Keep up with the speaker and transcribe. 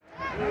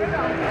Hello,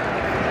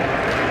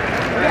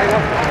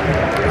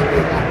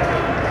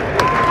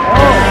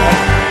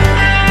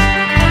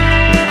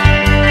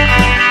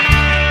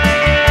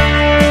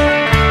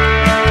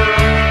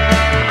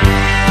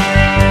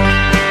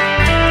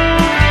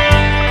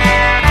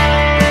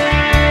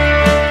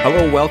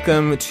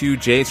 welcome to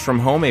Jays from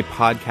Home, a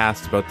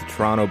podcast about the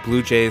Toronto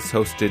Blue Jays,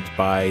 hosted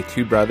by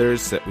two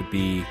brothers. That would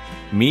be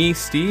me,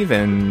 Steve,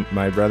 and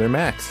my brother,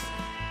 Max.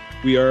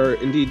 We are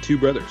indeed two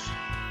brothers.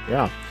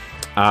 Yeah.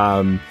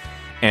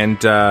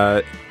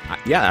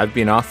 I've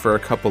been off for a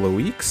couple of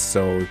weeks,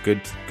 so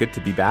good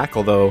to be back,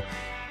 although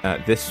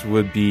this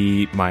would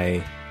be my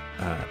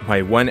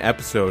one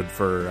episode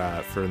for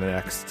the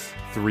next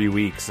 3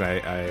 weeks.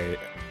 I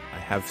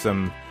have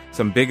some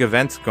big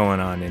events going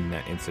on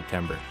in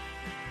September.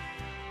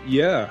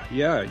 Yeah.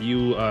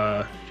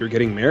 You're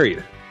getting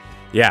married.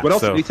 Yeah. What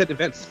else? You said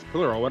events,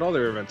 plural. What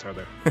other events are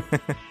there?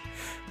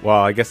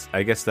 Well, I guess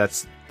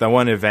that's the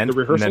one event. The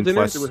rehearsal and then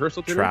dinner. plus The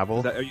rehearsal dinner.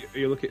 Travel. Are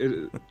you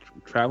looking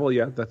travel?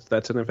 Yeah,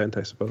 that's an event,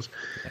 I suppose.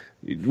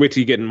 Yeah. Wait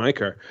till you get in my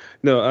car.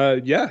 No.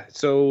 Yeah.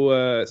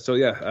 So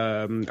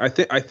yeah. I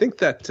think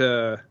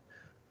that.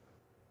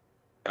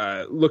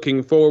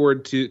 Looking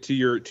forward to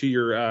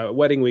your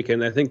wedding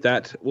weekend. I think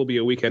that will be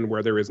a weekend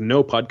where there is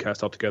no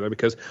podcast altogether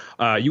because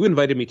you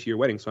invited me to your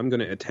wedding, so I'm going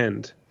to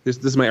attend. This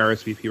is my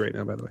RSVP right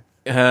now, by the way.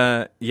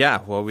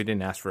 Yeah. Well, we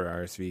didn't ask for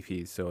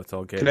RSVPs, so it's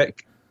all good.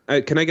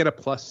 Can I get a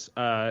plus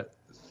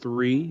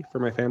 3 for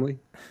my family?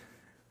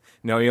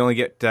 No, you only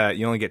get 2.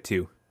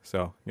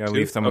 So you gotta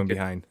leave someone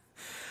behind.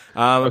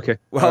 Okay.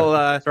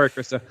 Well, sorry,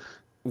 Krista.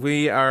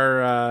 We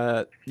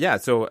are,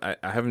 so I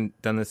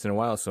haven't done this in a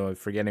while, so I'm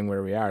forgetting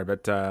where we are.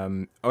 But,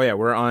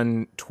 we're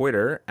on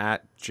Twitter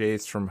at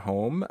Jays from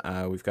Home.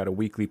 We've got a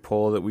weekly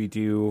poll that we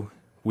do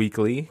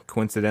weekly.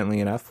 Coincidentally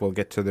enough, we'll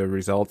get to the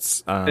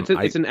results.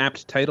 It's an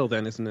apt title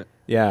then, isn't it?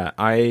 Yeah,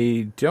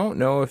 I don't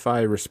know if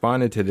I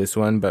responded to this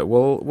one, but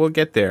we'll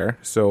get there.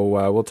 So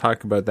we'll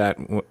talk about that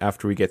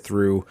after we get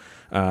through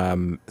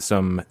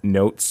some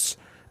notes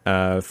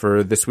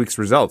for this week's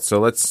results.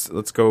 So let's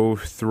go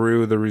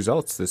through the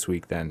results this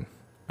week then.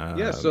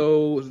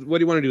 So what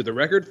do you want to do? The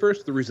record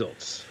first, the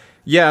results?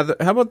 Yeah,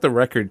 how about the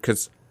record?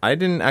 Because I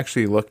didn't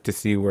actually look to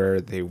see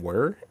where they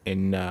were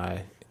in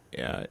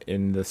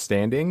the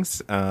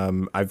standings.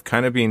 I've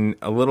kind of been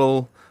a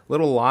little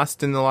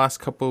lost in the last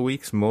couple of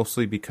weeks,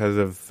 mostly because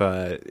of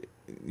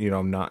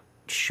I'm not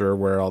sure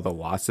where all the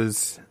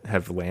losses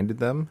have landed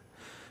them.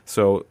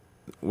 So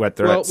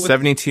they're at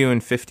 72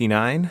 and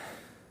 59.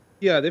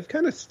 Yeah, they've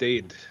kind of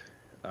stayed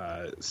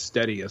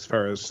steady as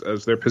far as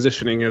their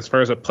positioning, as far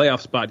as a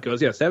playoff spot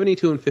goes. Yeah,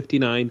 72 and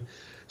 59,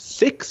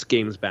 6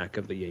 games back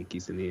of the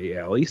Yankees in the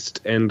AL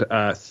East, and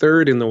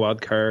third in the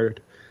wild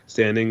card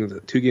standing,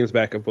 2 games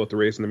back of both the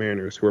Rays and the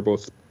Mariners, who are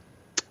both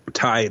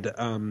tied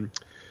in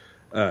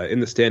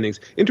the standings.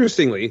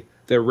 Interestingly,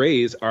 the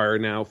Rays are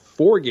now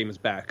 4 games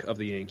back of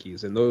the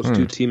Yankees, and those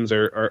two teams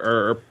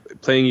are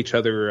playing each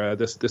other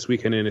this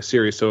weekend in a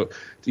series. So,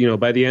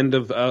 by the end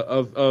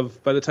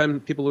by the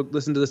time people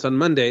listen to this on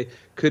Monday,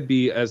 could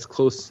be as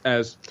close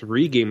as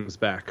 3 games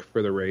back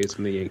for the Rays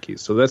and the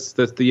Yankees. So that's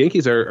the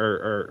Yankees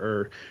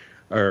are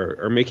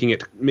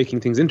making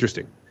things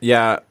interesting.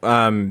 Yeah,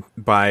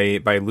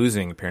 by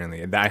losing,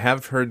 apparently. I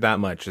have heard that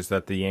much, is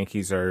that the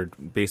Yankees are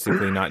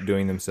basically not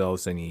doing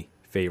themselves any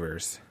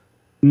favors.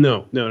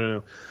 No.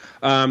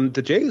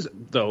 The Jays,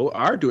 though,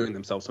 are doing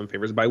themselves some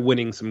favors by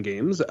winning some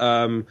games.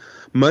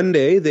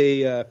 Monday,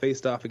 they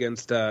faced off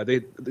against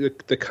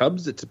the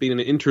Cubs. It's been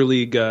an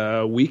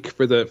interleague week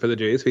for the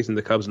Jays, facing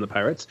the Cubs and the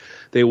Pirates.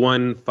 They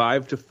won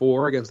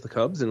 5-4 against the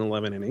Cubs in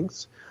 11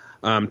 innings.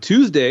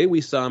 Tuesday, we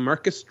saw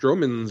Marcus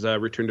Stroman's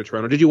return to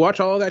Toronto. Did you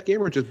watch all of that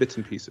game or just bits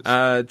and pieces?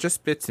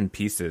 Just bits and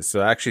pieces.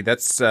 So actually,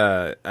 that's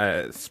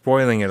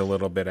spoiling it a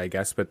little bit, I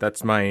guess, but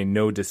that's my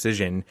no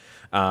decision.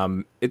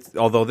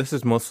 Although this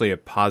is mostly a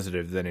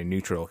positive than a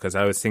neutral, because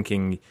I was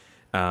thinking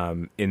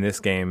in this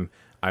game,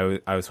 I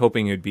was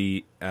hoping it would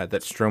be that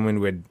Stroman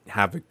would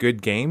have a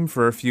good game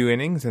for a few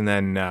innings and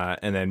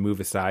then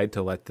move aside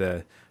to let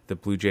the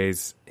Blue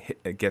Jays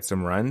get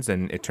some runs,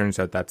 and it turns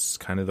out that's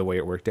kind of the way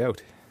it worked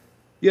out.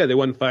 Yeah, they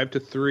won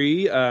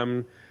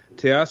 5-3.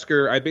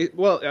 Teoscar,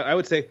 I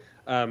would say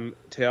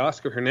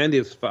Teoscar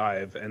Hernandez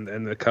 5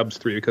 and the Cubs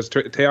 3, because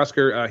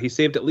Teoscar he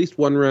saved at least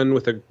 1 run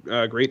with a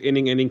great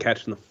ending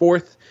catch in the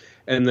 4th,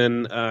 and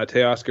then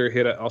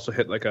Teoscar also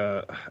hit like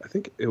I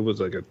think it was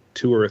like a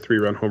 2 or a 3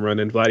 run home run,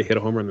 and Vladdy hit a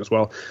home run as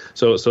well.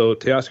 So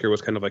Teoscar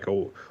was kind of like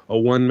a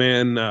one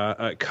man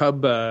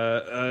Cub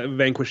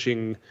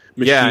vanquishing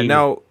machine. Yeah,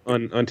 now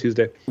on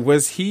Tuesday.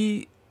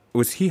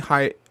 Was he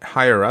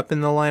higher up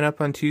in the lineup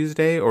on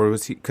Tuesday, or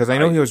was he? Because I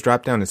know he was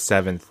dropped down to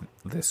 7th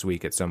this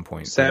week at some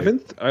point.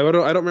 7th? Right?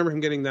 I don't remember him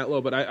getting that low,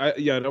 but I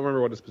don't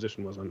remember what his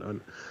position was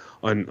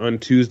on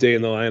Tuesday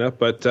in the lineup.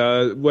 But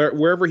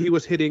wherever he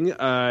was hitting in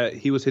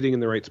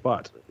the right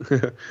spot,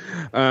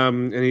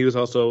 and he was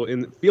also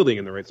fielding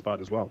in the right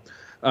spot as well.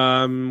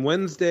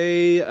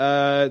 Wednesday,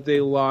 they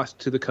lost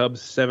to the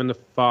Cubs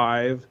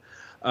 7-5.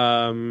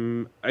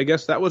 I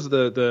guess that was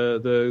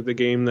the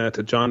game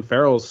that John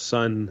Farrell's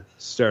son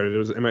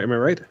started. Am I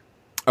right?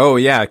 Oh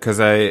yeah, because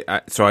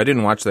so I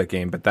didn't watch that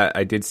game, but that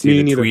I did see Me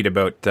the neither. tweet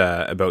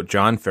about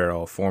John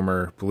Farrell,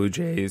 former Blue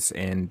Jays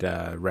and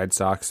Red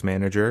Sox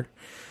manager,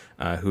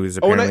 who is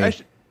Oh, and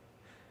apparently.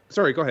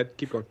 sorry, go ahead.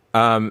 Keep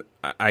going.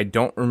 I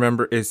don't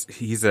remember.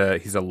 He's a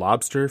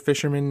lobster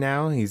fisherman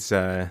now? He's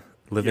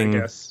living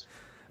Yes.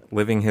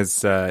 living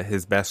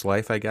his best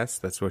life. I guess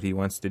that's what he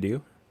wants to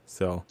do.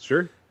 So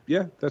Sure.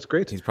 Yeah, that's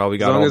great. he's probably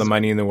As got long all as- the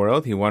money in the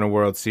world. He won a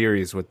World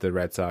Series with the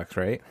Red Sox,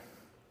 right?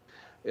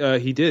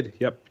 He did.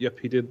 Yep,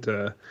 he did.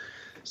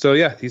 So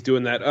yeah, he's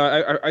doing that.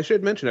 I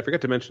should mention. I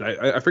forgot to mention.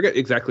 I forget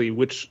exactly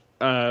which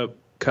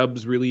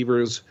Cubs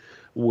relievers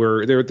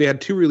were there. They had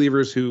two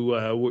relievers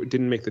who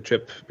didn't make the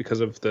trip because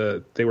of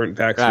they weren't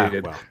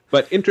vaccinated. Well.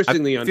 But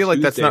interestingly, I on feel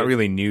like that's Tuesday- not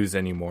really news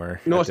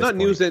anymore. No, at it's this not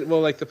news point. that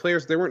like the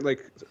players they weren't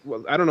like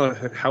I don't know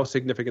how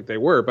significant they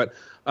were, but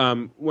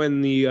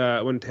when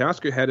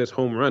Teoscar had his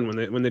home run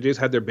when the Jays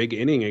had their big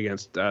inning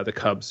against the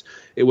Cubs,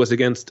 it was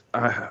against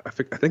I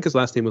think his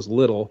last name was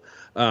Little,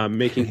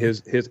 making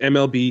his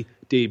MLB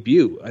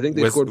debut. I think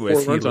they scored 4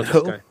 was he runs on this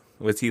little? guy.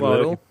 Was he Well,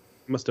 little?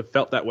 He must have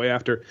felt that way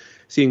after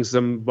seeing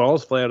some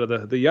balls fly out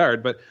of the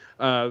yard, but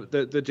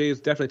the Jays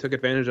definitely took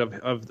advantage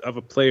of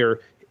a player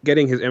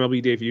getting his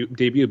MLB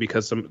debut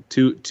because some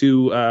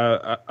two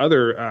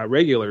other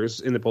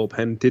regulars in the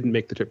bullpen didn't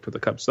make the trip for the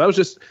Cubs. So that was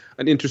just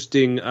an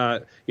interesting,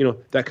 that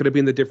could have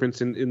been the difference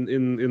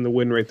in the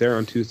win right there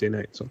on Tuesday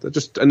night. So that's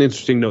just an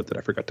interesting note that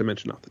I forgot to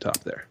mention off the top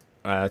there.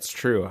 That's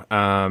true.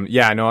 I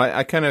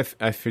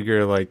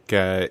figure like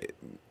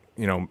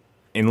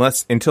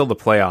until the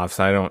playoffs,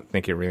 I don't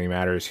think it really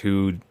matters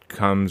who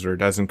comes or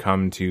doesn't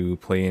come to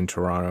play in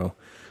Toronto.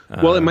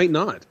 Well, it might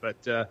not,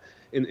 but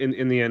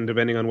in the end,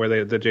 depending on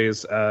where the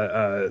Jays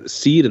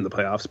seed in the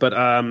playoffs. But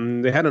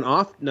they had an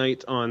off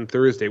night on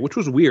Thursday, which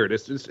was weird.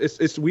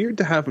 It's weird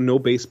to have no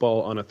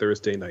baseball on a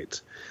Thursday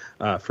night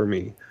for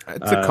me.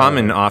 It's a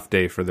common off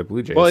day for the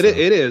Blue Jays. Well, so. it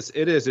is.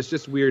 It's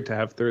just weird to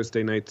have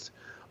Thursday nights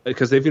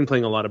because they've been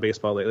playing a lot of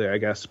baseball lately, I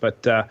guess.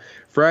 But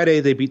Friday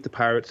they beat the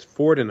Pirates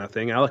 4-0.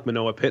 Alek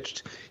Manoah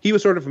pitched. He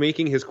was sort of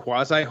making his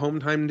quasi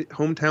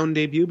hometown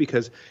debut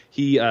because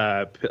he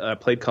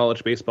played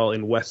college baseball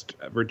in West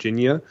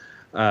Virginia,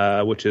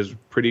 which is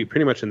pretty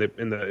much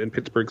in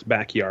Pittsburgh's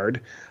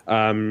backyard.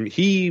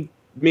 He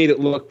made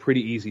it look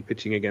pretty easy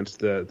pitching against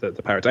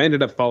the Pirates. I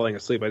ended up falling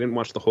asleep. I didn't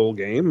watch the whole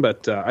game,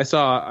 but I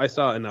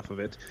saw enough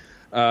of it.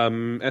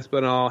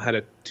 Espinal had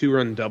a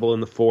 2-run double in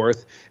the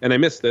fourth, and I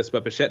missed this,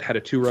 but Bichette had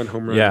a 2-run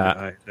home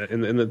run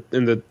in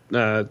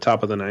the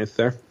top of the ninth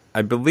there.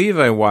 I believe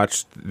I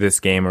watched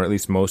this game, or at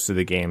least most of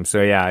the game.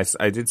 So yeah,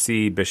 I did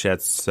see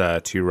Bichette's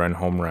 2-run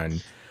home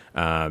run,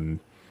 and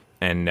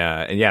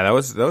that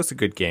was a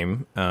good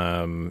game.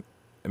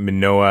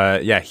 Manoah,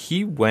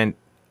 he went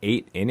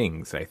 8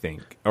 innings, I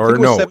think, or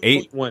no,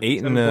 8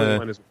 in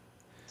the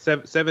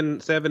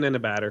 7 and a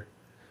batter.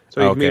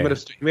 So he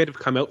may have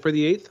come out for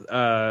the 8th.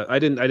 I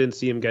didn't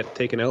see him get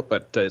taken out,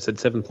 but it said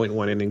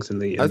 7.1 innings in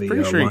the. I was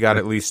pretty sure he got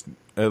at least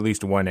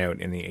 1 out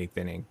in the 8th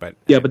inning, but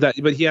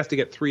but he has to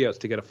get 3 outs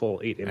to get a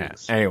full 8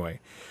 innings. Anyway,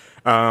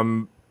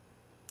 and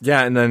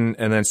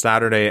then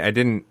Saturday I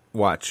didn't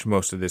watch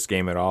most of this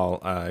game at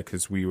all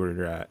because we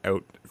were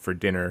out for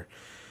dinner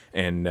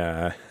and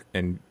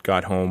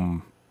got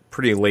home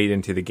pretty late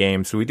into the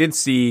game. So we did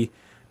see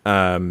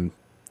the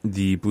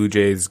Blue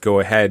Jays go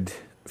ahead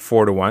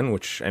 4-1,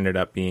 which ended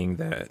up being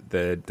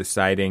the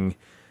deciding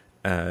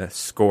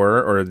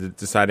score, or the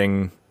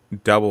deciding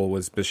double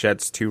was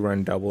Bichette's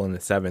 2-run double in the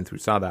 7th. We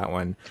saw that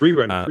one.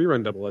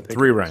 3-run double, I think.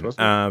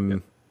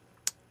 3-run.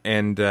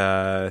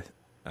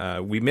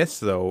 And we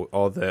missed though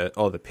all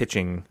the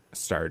pitching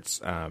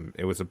starts.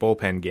 It was a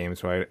bullpen game,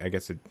 so I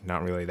guess it's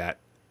not really that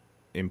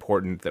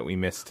important that we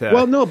missed.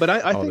 Well, no, but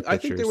I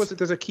think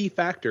there's a key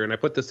factor, and I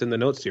put this in the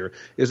notes here,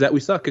 is that we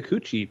saw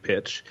Kikuchi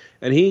pitch,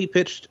 and he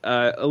pitched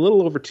a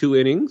little over 2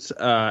 innings,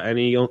 and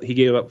he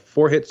gave up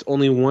 4 hits,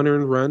 only 1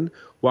 earned run,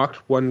 walked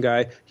 1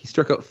 guy. He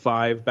struck out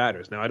 5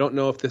 batters. Now I don't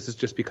know if this is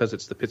just because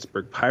it's the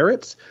Pittsburgh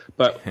Pirates,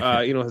 but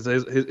I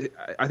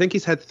think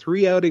he's had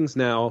 3 outings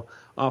now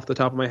off the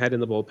top of my head in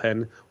the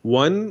bullpen.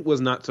 One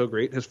was not so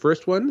great. His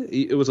first one,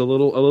 it was a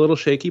little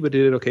shaky, but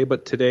did it okay.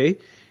 But today,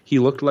 he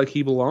looked like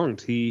he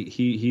belonged.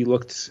 He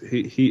looked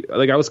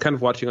like I was kind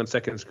of watching on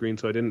second screen,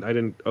 so I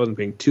wasn't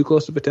paying too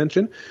close of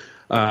attention.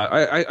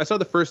 I saw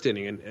the first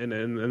inning and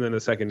then the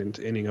second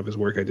inning of his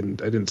work I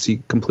didn't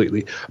see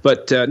completely.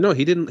 But no,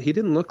 he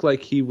didn't look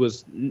like he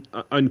was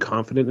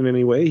unconfident in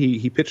any way.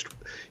 He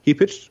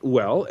pitched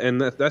well,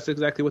 and that's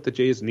exactly what the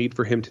Jays need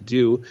for him to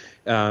do.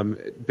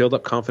 Build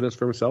up confidence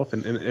for himself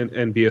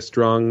and be a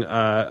strong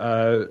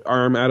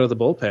arm out of the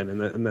bullpen,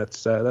 and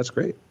that's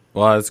great.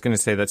 Well, I was going to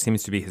say that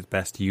seems to be his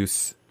best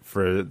use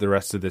for the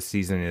rest of the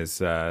season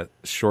is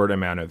short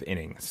amount of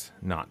innings,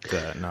 not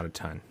a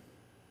ton.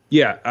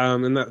 Yeah,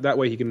 and that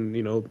way he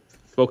can,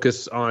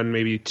 focus on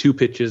maybe 2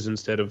 pitches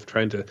instead of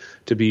trying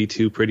to be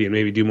too pretty and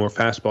maybe do more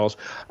fastballs.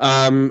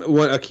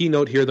 A key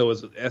note here, though,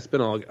 is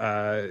Espinal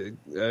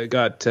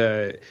got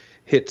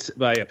hit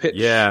by a pitch.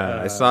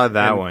 Yeah, I saw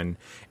that one.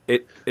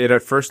 It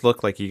at first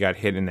looked like he got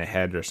hit in the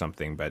head or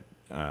something, but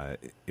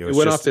it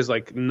went off his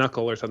like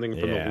knuckle or something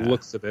from the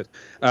looks of it.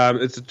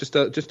 It's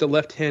just a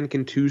left hand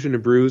contusion, a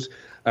bruise.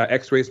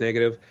 X-rays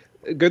negative.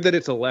 Good that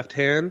it's a left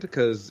hand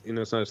because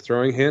it's not his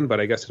throwing hand, but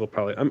I guess it'll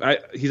probably.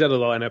 He's out of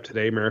the lineup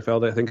today.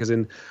 Merrifield, I think, is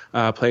in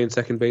playing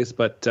second base,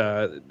 but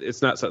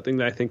it's not something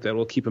that I think that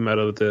will keep him out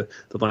of the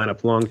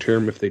lineup long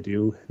term if they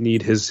do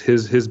need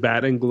his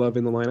batting glove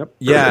in the lineup.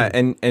 Yeah,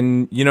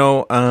 and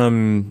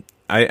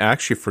I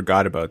actually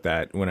forgot about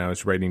that when I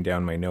was writing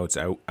down my notes.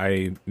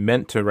 I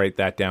meant to write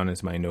that down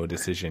as my no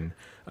decision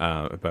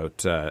about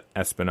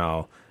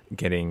Espinal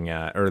getting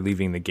or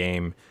leaving the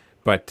game.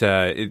 But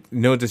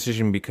no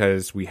decision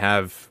because we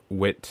have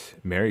Whit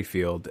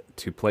Merrifield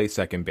to play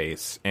second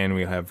base, and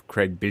we have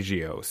Craig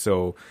Biggio.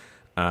 So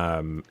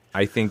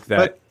I think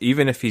that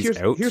even if he's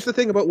out... Here's the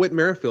thing about Whit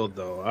Merrifield,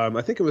 though.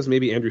 I think it was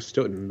maybe Andrew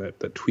Stoughton that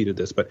tweeted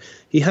this, but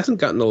he hasn't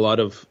gotten a lot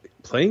of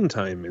playing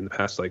time in the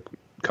past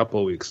couple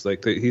of weeks.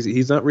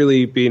 He's not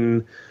really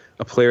been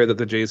a player that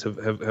the Jays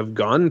have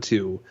gone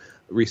to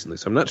recently,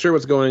 so I'm not sure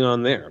what's going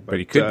on there. But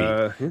he could be.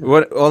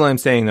 All I'm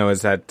saying, though,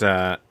 is that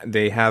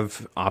they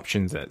have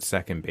options at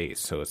second base,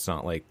 so it's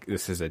not like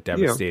this is a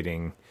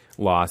devastating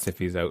loss if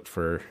he's out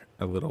for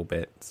a little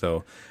bit.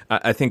 So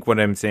I think what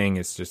I'm saying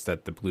is just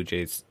that the Blue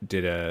Jays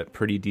did a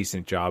pretty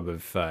decent job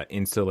of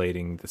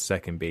insulating the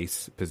second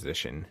base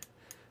position.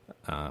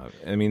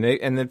 And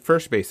the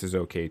first base is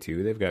okay,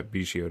 too. They've got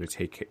Biggio to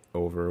take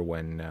over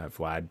when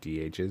Vlad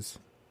DHs.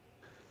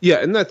 Yeah,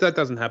 and that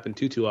doesn't happen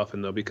too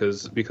often though,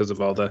 because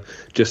of all the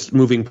just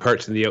moving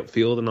parts in the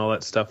outfield and all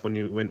that stuff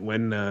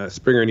when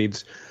Springer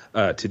needs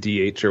to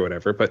DH or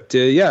whatever. But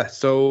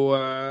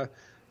so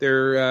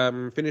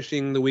they're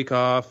finishing the week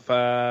off.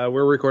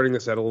 We're recording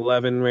this at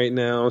 11 right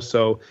now,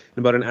 so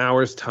in about an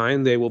hour's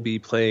time they will be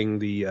playing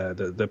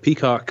the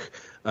Peacock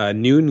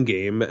noon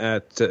game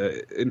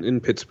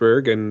in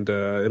Pittsburgh, and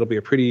it'll be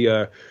a pretty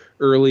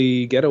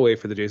early getaway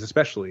for the Jays,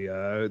 especially.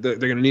 They're going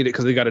to need it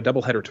because they got a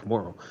doubleheader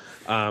tomorrow.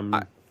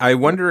 I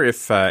wonder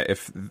if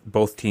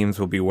both teams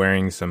will be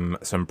wearing some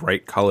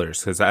bright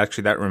colors, because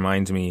actually that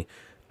reminds me,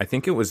 I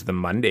think it was the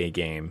Monday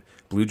game.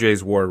 Blue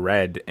Jays wore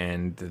red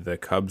and the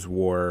Cubs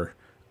wore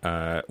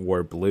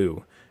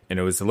blue, and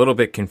it was a little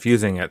bit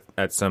confusing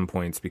at some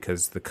points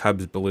because the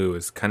Cubs blue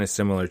is kind of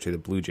similar to the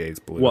Blue Jays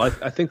blue. Well,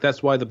 I think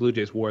that's why the Blue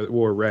Jays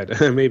wore red.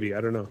 Maybe,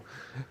 I don't know.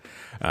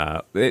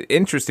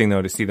 Interesting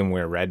though to see them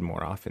wear red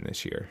more often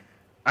this year.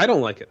 I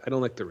don't like it. I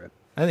don't like the red.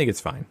 I think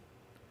it's fine.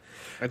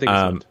 I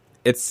think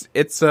it's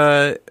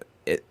not.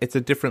 It's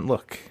a different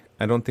look.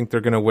 I don't think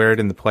they're going to wear it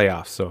in the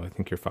playoffs, so I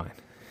think you're fine.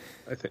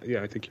 I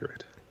think you're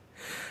right.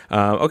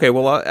 Okay,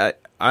 well,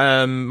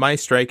 my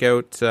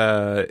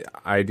strikeout.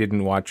 I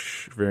didn't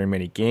watch very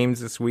many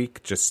games this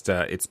week. Just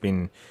it's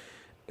been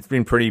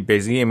pretty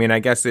busy. I mean, I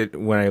guess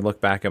when I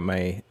look back at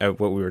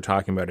what we were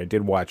talking about, I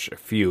did watch a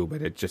few,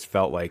 but it just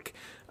felt like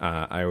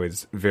I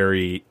was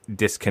very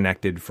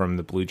disconnected from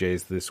the Blue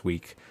Jays this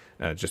week,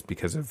 just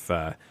because of.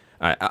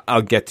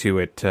 I'll get to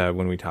it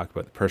when we talk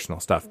about the personal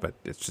stuff, but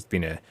it's just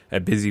been a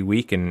busy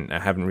week, and I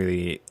haven't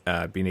really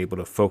been able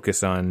to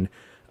focus on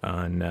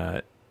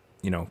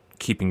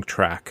keeping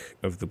track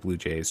of the Blue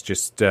Jays.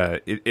 Just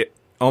it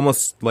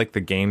almost like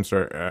the games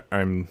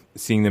I'm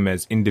seeing them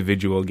as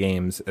individual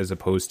games as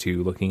opposed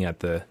to looking at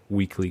the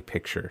weekly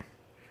picture.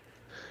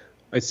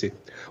 I see.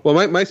 Well,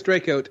 my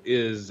strikeout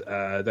is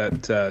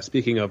that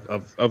speaking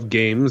of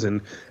games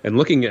and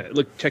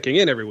checking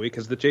in every week,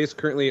 because the Jays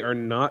currently are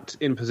not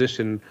in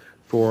position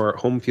for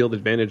home field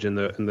advantage in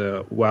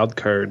the wild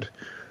card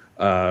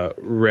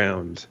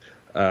round.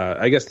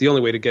 I guess the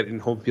only way to get in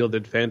home field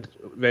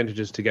advantage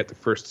is to get the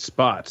first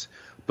spot.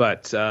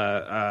 But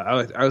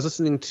I was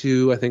listening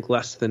to, I think,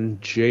 Less Than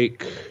Jays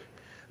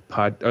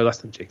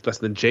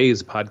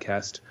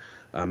podcast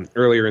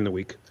earlier in the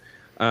week,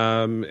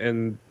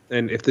 and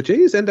if the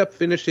Jays end up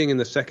finishing in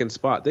the second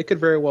spot, they could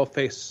very well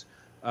face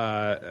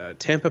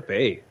Tampa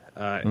Bay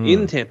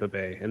in Tampa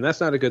Bay, and that's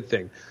not a good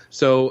thing.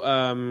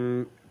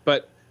 So,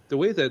 but the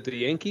way that the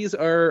Yankees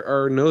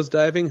are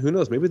nosediving, who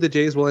knows? Maybe the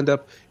Jays will end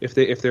up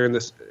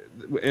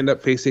end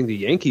up facing the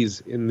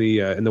Yankees in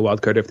the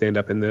wild card if they end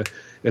up in the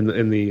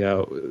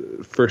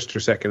first or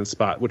second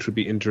spot, which would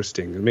be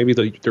interesting. And maybe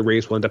the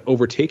Rays will end up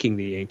overtaking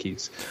the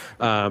Yankees.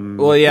 I'm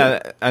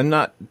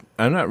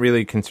not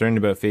really concerned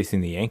about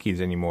facing the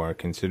Yankees anymore,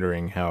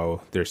 considering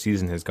how their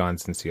season has gone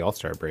since the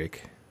All-Star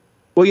break.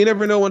 Well, you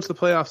never know once the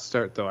playoffs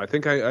start, though. I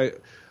think I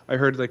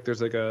heard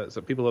there's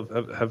some people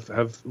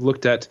have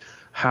looked at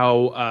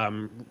how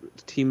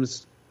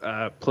teams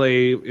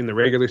play in the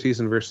regular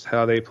season versus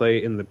how they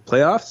play in the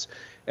playoffs,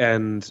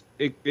 and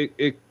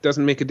it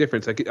doesn't make a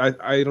difference.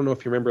 I don't know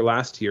if you remember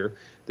last year,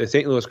 the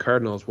St. Louis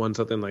Cardinals won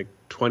something like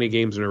 20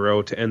 games in a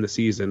row to end the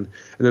season,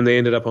 and then they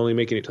ended up only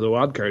making it to the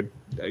wild card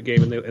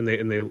game, and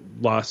they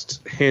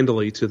lost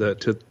handily to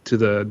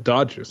the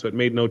Dodgers. So it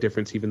made no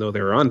difference, even though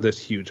they were on this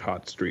huge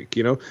hot streak.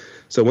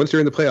 So once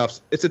you're in the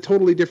playoffs, it's a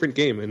totally different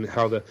game, and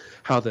how the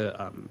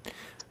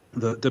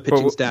the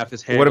pitching staff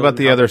is handling. What about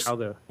the other? How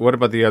the, What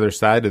about the other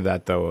side of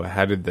that, though?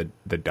 How did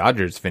the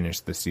Dodgers finish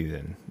the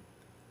season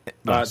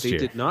last year?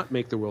 They did not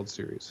make the World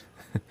Series,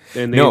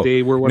 and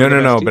they were one of the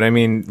best teams. But I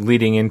mean,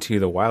 leading into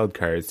the wild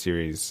card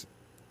series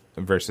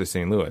versus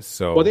St. Louis.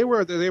 So well, they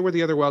were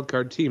the other wild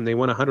card team. They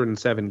won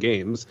 107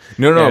 games.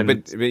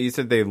 But you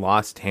said they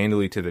lost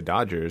handily to the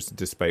Dodgers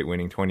despite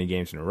winning 20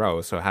 games in a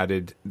row. So how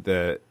did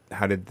the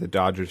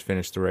Dodgers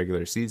finish the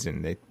regular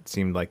season? They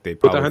seemed like they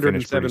probably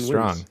finished pretty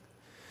strong.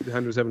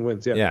 107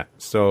 wins. Yeah. Yeah.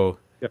 So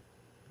yep.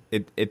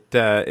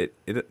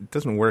 It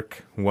doesn't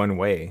work one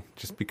way.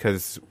 Just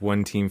because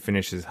one team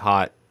finishes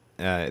hot,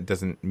 it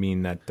doesn't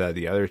mean that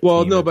the other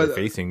team they're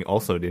facing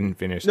also didn't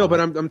finish. No,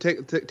 hot. but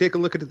take a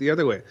look at it the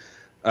other way.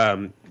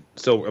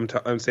 So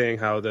I'm saying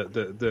how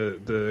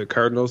the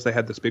Cardinals, they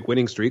had this big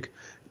winning streak,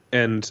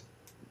 and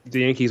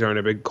the Yankees are on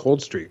a big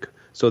cold streak.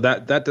 So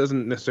that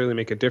doesn't necessarily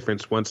make a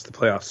difference once the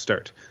playoffs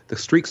start. The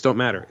streaks don't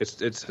matter. It's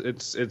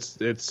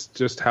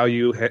just how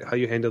you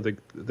handle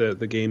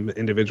the game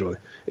individually.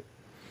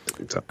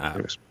 So,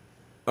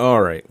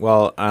 all right.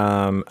 Well,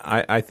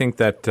 I think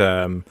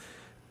that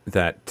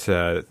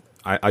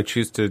I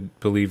choose to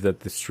believe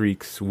that the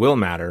streaks will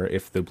matter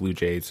if the Blue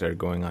Jays are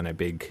going on a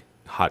big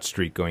hot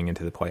streak going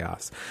into the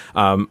playoffs.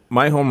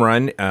 My home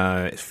run,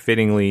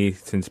 fittingly,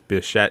 since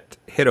Bichette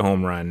hit a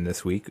home run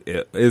this week,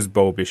 is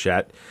Bo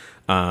Bichette.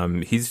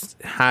 He's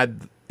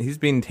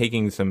been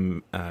taking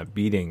some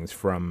beatings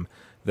from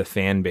the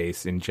fan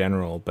base in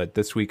general, but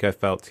this week I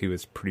felt he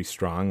was pretty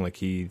strong. Like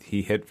he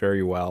hit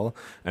very well,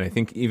 and I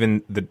think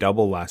even the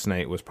double last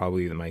night was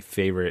probably my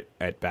favorite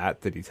at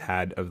bat that he's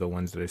had of the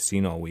ones that I've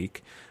seen all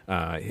week.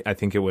 I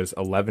think it was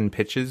 11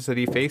 pitches that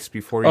he faced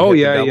before he hit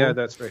the double. Yeah,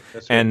 that's right.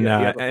 And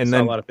and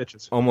then a lot of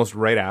pitches. Almost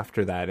right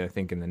after that, I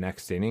think in the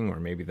next inning or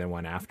maybe the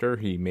one after,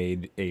 he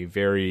made a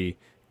very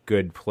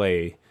good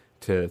play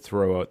to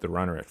throw out the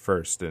runner at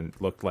first, and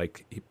it looked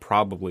like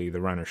probably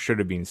the runner should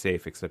have been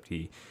safe, except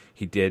he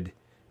did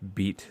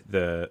beat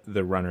the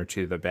runner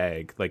to the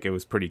bag. Like, it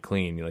was pretty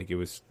clean. Like, it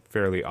was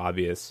fairly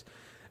obvious.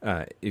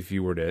 If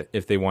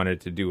they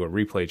wanted to do a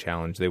replay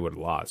challenge, they would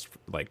have lost,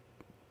 like,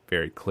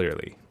 very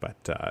clearly.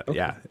 But okay.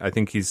 Yeah, I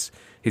think he's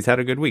had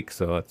a good week,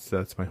 so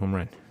that's my home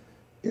run.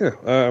 Yeah.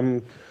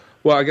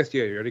 Well, I guess,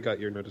 you already got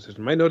your no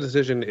decision. My no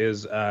decision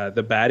is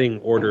the batting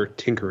order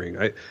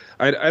tinkering.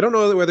 I don't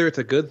know whether it's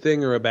a good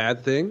thing or a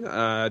bad thing,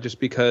 just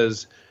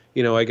because,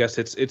 I guess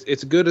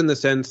it's good in the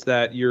sense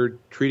that you're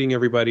treating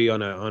everybody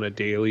on a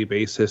daily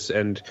basis,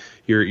 and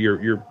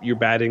you're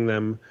batting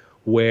them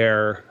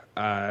where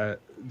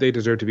they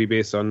deserve to be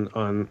based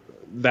on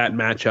that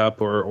matchup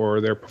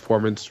or their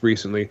performance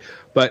recently.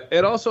 But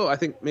it also, I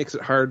think, makes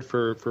it hard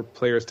for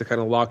players to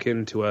kind of lock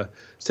into a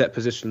set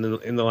position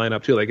in the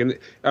lineup too. Like, and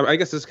I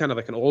guess it's kind of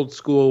like an old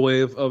school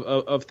way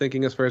of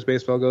thinking as far as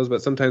baseball goes.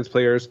 But sometimes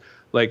players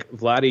like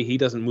Vladdy, he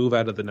doesn't move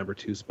out of the number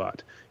 2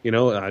 spot.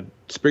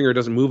 Springer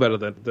doesn't move out of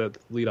the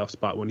leadoff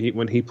spot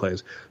when he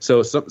plays.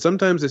 So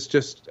sometimes it's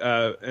just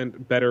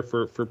and better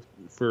for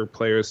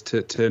players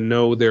to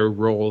know their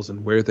roles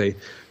and where they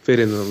fit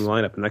in the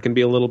lineup, and that can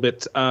be a little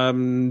bit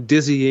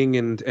dizzying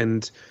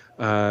and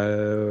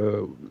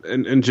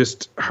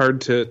just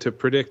hard to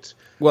predict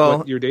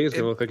what your day is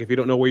going to look like if you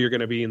don't know where you're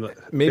going to be.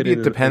 Maybe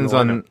it depends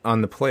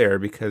on the player,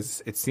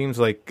 because it seems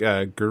like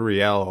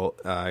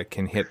Gurriel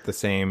can hit the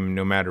same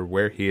no matter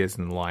where he is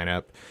in the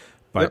lineup.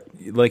 But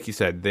like you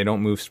said, they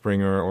don't move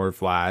Springer or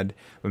Vlad.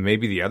 But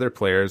maybe the other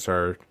players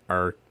are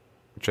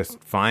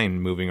just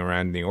fine moving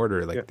around in the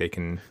order. Like they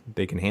can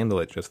handle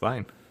it just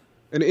fine.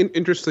 And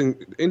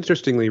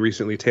interestingly,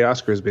 recently,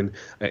 Teoscar has been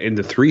in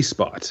the 3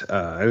 spot.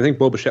 I think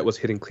Bo Bichette was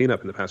hitting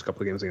cleanup in the past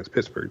couple of games against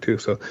Pittsburgh too.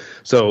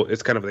 So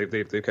it's kind of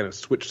they kind of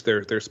switched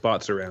their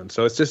spots around.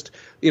 So it's just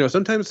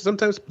sometimes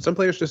some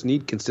players just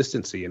need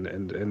consistency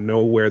and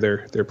know where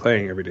they're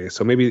playing every day.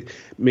 So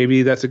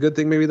maybe that's a good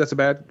thing. Maybe that's a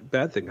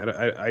bad thing.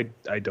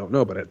 I don't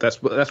know, but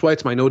that's why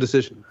it's my no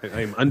decision.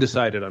 I'm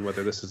undecided on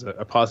whether this is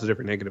a positive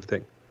or negative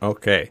thing.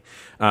 Okay.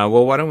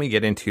 Well, why don't we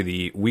get into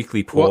the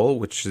weekly poll,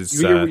 which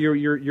is your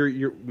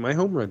my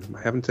home run.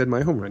 I haven't said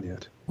my home run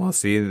yet. Well,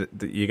 see,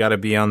 you got to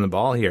be on the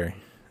ball here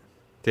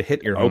to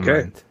hit your home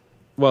run.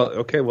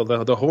 Well,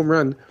 the home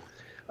run.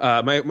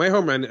 My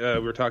home run. We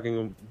were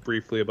talking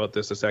briefly about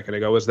this a second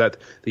ago. Was that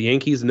the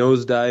Yankees'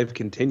 nosedive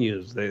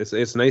continues?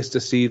 It's nice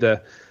to see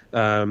them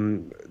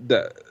kind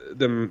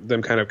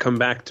of come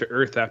back to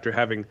earth after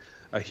having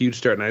a huge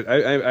start. And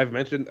I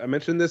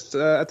mentioned this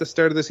at the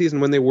start of the season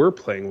when they were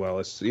playing well.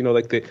 It's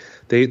like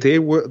they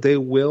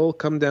will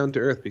come down to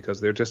earth,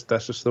 because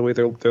that's just the way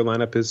their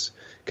lineup is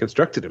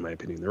constructed, in my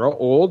opinion. They're all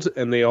old,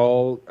 and they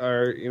all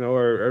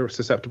are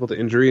susceptible to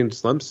injury and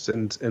slumps,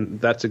 and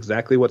that's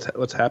exactly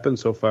what's happened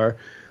so far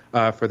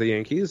for the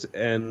Yankees,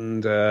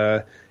 and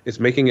it's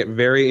making it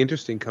very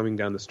interesting coming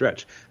down the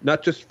stretch.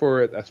 Not just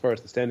as far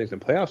as the standings and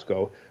playoffs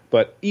go,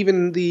 but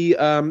even the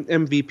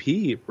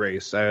MVP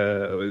race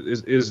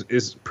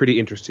is pretty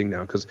interesting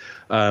now, because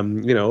a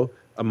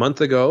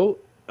month ago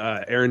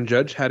Aaron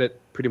Judge had it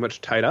pretty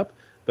much tied up,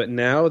 but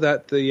now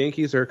that the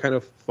Yankees are kind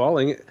of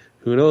falling,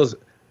 who knows?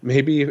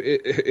 maybe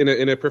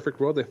in a perfect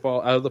world they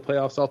fall out of the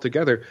playoffs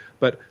altogether.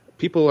 But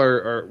people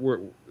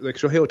were like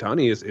Shohei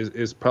Ohtani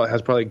has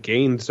probably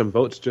gained some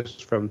votes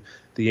just from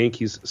the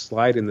Yankees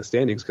slide in the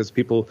standings because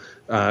people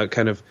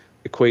kind of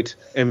equate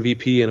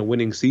MVP and a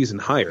winning season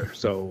higher.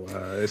 So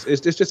it's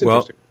just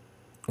interesting.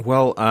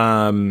 Well,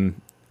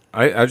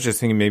 I was just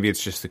thinking maybe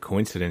it's just a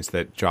coincidence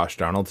that Josh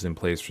Donaldson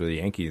plays for the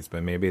Yankees,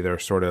 but maybe they're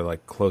sort of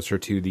like closer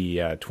to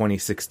the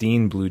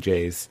 2016 Blue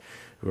Jays,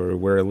 who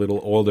were a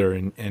little older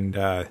and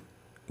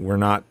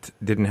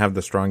didn't have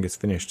the strongest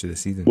finish to the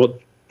season. Well,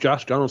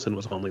 Josh Donaldson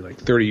was only like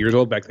 30 years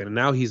old back then, and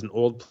now he's an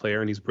old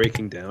player and he's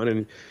breaking down,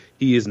 and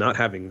he is not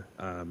having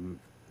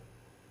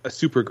a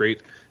super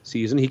great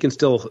season. He can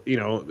still,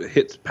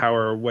 hit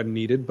power when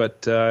needed,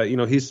 but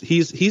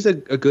he's a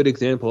good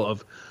example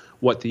of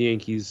what the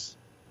Yankees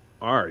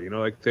are.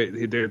 Like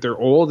they're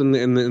old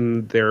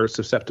and they're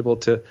susceptible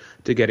to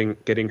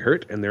getting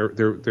hurt, and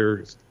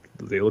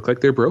they look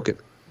like they're broken.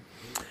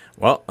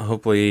 Well,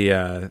 hopefully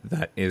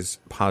that is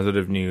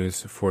positive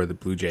news for the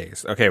Blue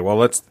Jays. Okay, well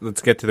let's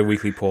get to the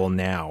weekly poll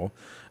now.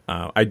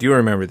 I do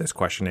remember this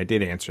question. I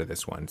did answer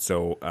this one.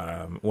 So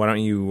why don't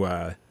you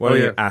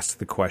ask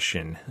the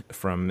question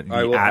from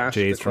the at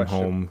Jays from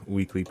Home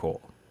weekly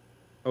poll?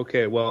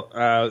 Okay, well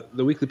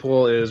the weekly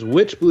poll is: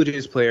 which Blue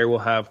Jays player will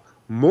have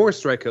more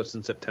strikeouts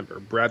in September,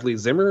 Bradley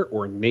Zimmer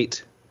or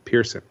Nate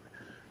Pearson?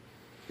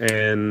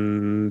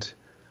 And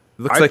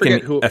looks like a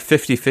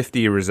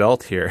 50-50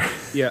 result here.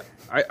 Yeah,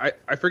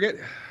 I forget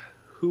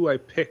who I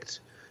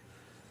picked.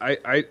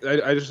 I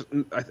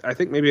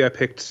think maybe I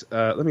picked.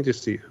 Let me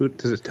just see. Who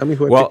does it tell me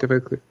who I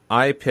picked?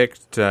 I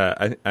picked.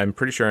 I'm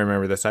pretty sure I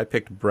remember this. I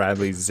picked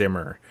Bradley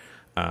Zimmer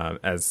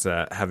as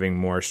having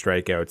more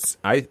strikeouts.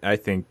 I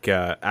think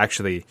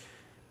actually,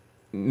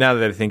 now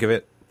that I think of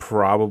it,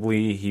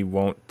 probably he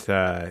won't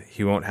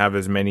have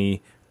as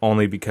many,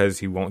 only because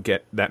he won't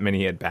get that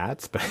many at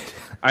bats. But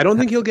I don't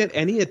think he'll get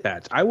any at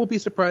bats. I will be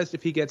surprised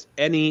if he gets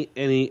any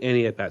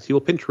at bats. He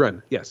will pinch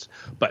run, yes,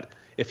 but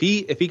if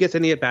he gets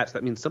any at bats,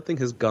 that means something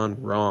has gone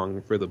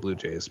wrong for the Blue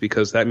Jays,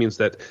 because that means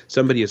that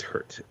somebody is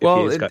hurt.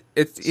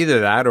 It's either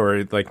that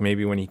or like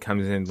maybe when he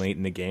comes in late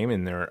in the game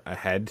and they're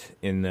ahead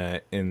in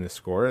the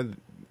score,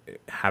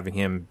 having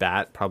him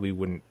bat probably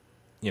wouldn't.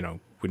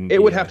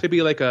 It would have to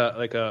be like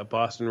a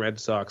Boston Red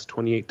Sox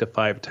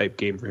 28-5 type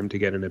game for him to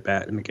get an at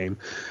bat in the game.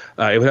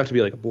 It would have to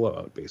be like a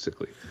blowout,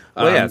 basically.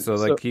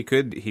 So he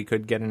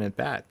could get an at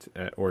bat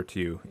or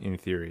two in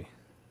theory.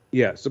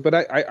 Yeah. So, but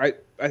I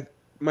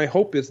my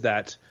hope is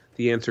that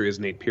the answer is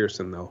Nate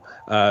Pearson, though,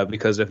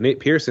 because if Nate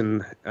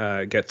Pearson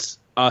gets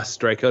a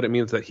strikeout, it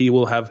means that he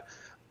will have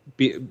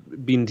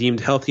been deemed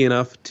healthy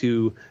enough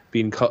to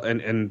being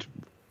and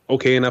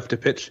okay enough to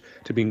pitch,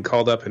 to being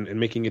called up and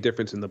making a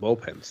difference in the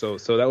bullpen. So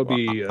that would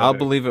be. I'll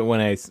believe it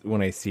when I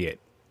see it.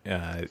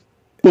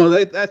 Well,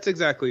 that's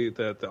exactly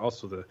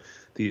the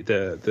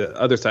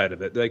other side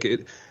of it. Like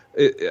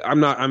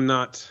I'm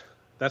not.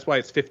 That's why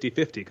it's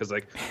 50-50, because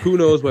like who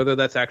knows whether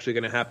that's actually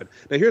going to happen.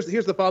 Now here's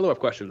the follow-up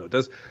question though: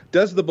 Does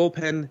the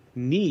bullpen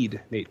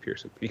need Nate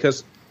Pearson?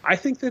 Because I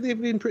think that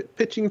they've been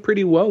pitching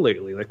pretty well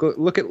lately. Like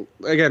look at,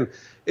 again,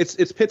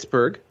 it's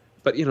Pittsburgh.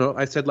 But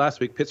I said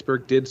last week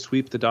Pittsburgh did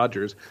sweep the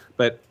Dodgers,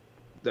 but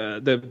the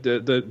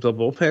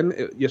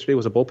bullpen yesterday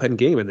was a bullpen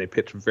game, and they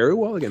pitched very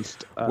well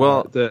against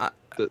the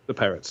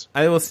Pirates.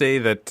 I will say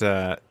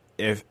that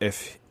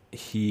if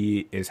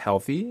he is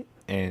healthy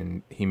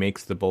and he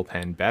makes the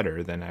bullpen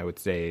better, then I would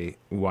say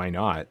why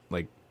not?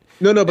 Like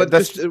but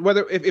just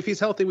whether if he's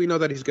healthy, we know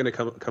that he's going to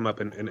come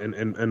up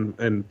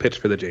and pitch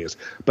for the Jays.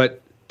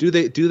 But do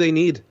they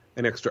need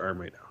an extra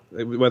arm right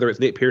now? Whether it's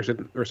Nate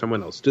Pearson or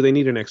someone else, do they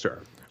need an extra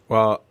arm?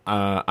 Well,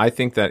 I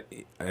think that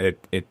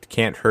it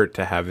can't hurt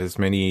to have as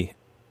many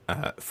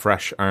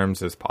fresh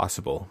arms as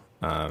possible.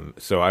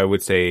 So I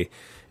would say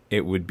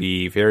it would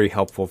be very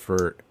helpful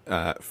for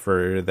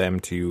them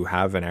to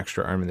have an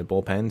extra arm in the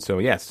bullpen. So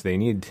yes, they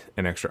need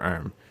an extra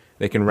arm.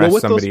 They can rest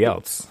somebody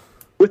else.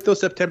 With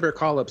those September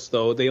call-ups,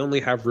 though, they only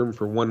have room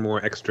for one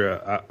more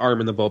extra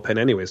arm in the bullpen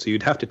anyway. So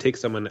you'd have to take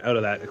someone out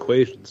of that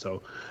equation.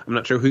 So I'm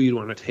not sure who you'd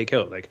want to take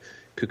out. Like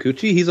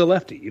Kikuchi, he's a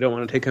lefty. You don't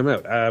want to take him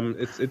out.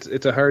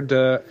 It's a hard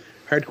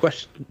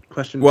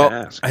question to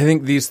ask. I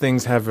think these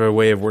things have a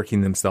way of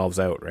working themselves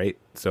out, right?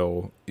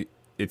 So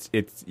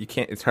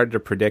it's hard to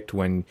predict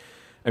when.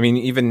 I mean,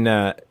 even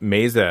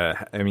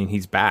Meza. I mean,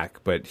 he's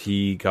back, but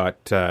he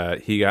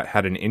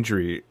had an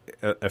injury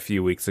a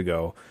few weeks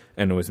ago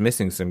and was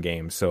missing some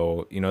games.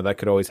 So that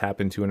could always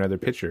happen to another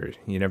pitcher.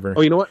 You never.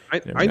 Oh, you know what?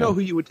 I know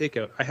who you would take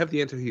out. I have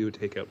the answer who you would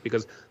take out,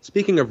 because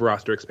speaking of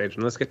roster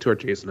expansion, let's get to our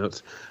Jays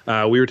notes.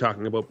 We were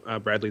talking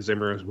about Bradley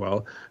Zimmer as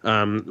well.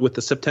 With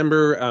the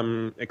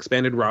September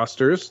expanded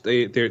rosters,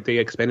 they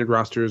expanded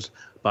rosters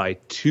by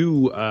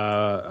two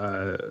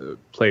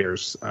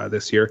players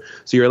this year.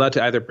 So you're allowed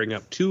to either bring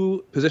up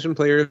two position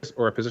players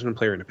or a position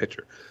player and a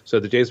pitcher.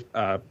 So the Jays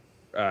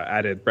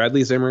added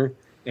Bradley Zimmer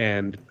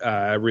and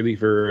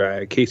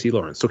reliever Casey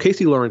Lawrence. So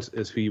Casey Lawrence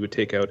is who you would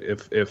take out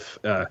if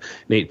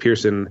Nate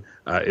Pearson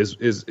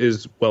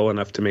is well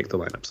enough to make the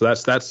lineup. So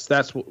that's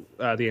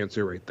the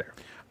answer right there.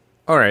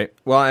 All right.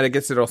 Well, and I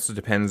guess it also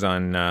depends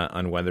on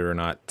whether or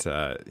not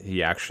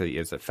he actually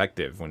is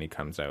effective when he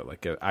comes out.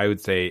 Like I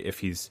would say, if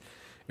he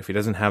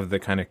doesn't have the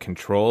kind of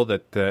control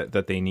that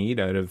they need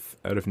out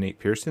of Nate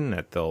Pearson,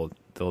 that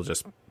they'll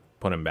just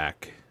put him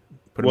back.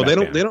 Well, they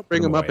don't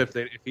bring him up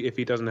if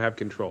he doesn't have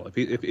control.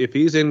 If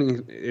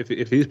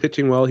he's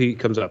pitching well, he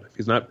comes up. If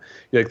he's not,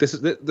 like this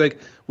is like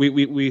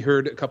we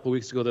heard a couple of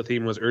weeks ago, the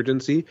theme was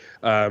urgency.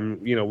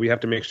 We have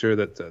to make sure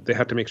that they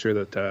have to make sure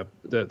that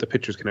the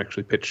pitchers can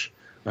actually pitch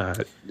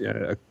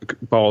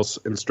balls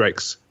and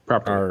strikes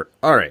properly.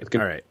 All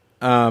right.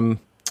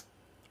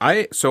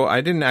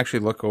 I didn't actually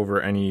look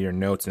over any of your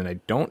notes, and I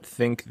don't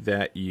think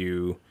that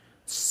you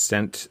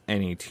sent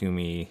any to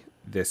me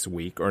this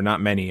week, or not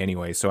many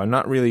anyway. So I'm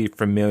not really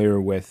familiar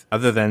with,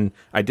 other than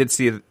I did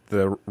see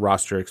the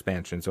roster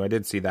expansion, so I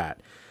did see that.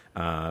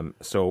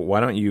 So why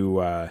don't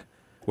you?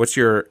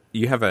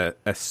 You have a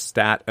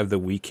stat of the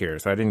week here,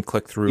 so I didn't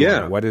click through.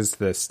 Yeah. What is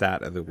the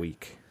stat of the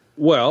week?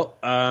 Well,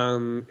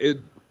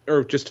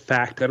 or just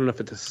fact. I don't know if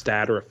it's a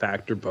stat or a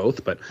fact or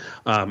both, but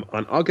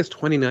on August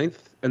 29th,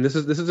 and this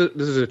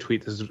is a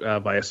tweet. This is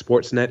via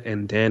Sportsnet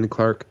and Dan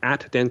Clark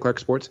at Dan Clark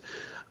Sports.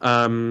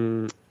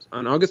 On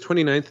August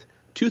 29th,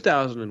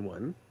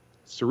 2001,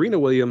 Serena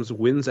Williams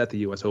wins at the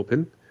U.S.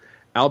 Open.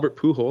 Albert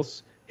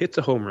Pujols hits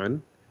a home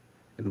run,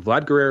 and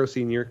Vlad Guerrero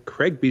Sr.,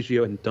 Craig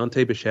Biggio, and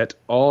Dante Bichette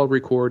all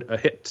record a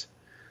hit.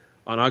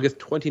 On August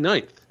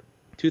 29th,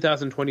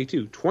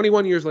 2022,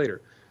 21 years later,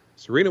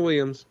 Serena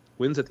Williams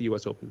wins at the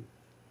U.S. Open.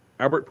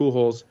 Albert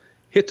Pujols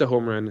hits a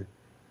home run,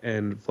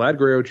 and Vlad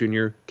Guerrero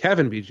Jr.,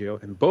 Kevin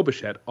Biggio, and Bo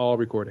Bichette all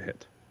record a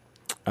hit.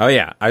 Oh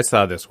yeah, I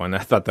saw this one. I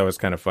thought that was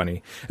kind of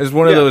funny. It's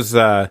one of those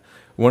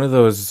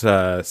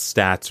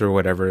stats or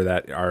whatever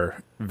that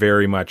are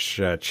very much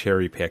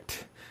cherry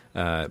picked.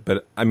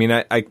 But I mean,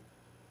 I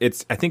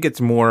think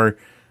it's more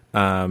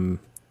a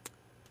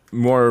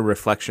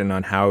reflection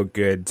on how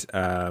good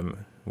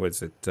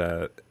was it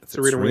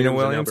Serena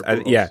Williams? I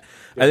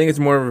think it's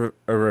more of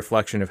a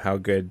reflection of how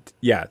good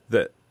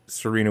the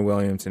Serena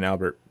Williams and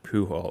Albert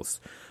Pujols.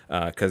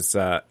 Because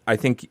I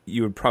think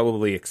you would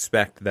probably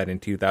expect that in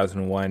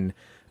 2001,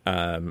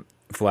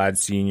 Vlad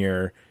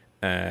Sr.,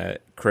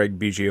 Craig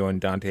Biggio, and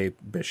Dante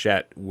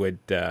Bichette would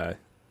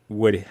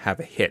have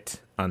a hit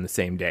on the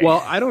same day.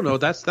 Well, I don't know.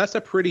 That's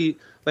a pretty,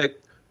 like,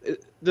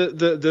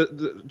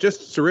 the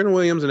just Serena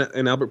Williams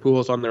and Albert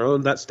Pujols on their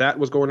own. That stat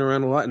was going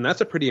around a lot, and that's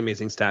a pretty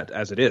amazing stat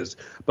as it is.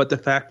 But the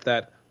fact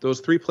that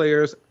those three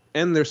players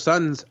and their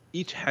sons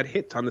each had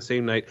hits on the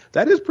same night,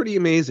 that is pretty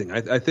amazing.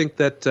 I think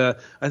that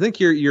I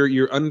think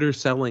you're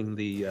underselling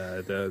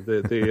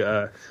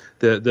the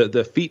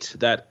feat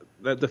that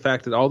the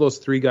fact that all those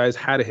three guys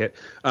had a hit.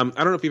 I don't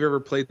know if you've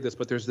ever played this,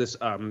 but there's this.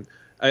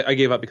 I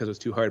gave up because it was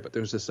too hard. But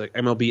there's this like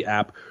MLB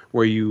app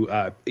where you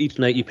each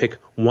night you pick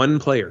one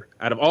player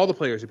out of all the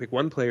players. You pick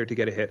one player to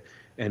get a hit,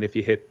 and if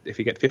you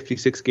get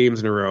 56 games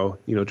in a row,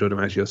 Joe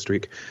DiMaggio's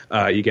streak,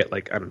 you get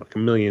like $1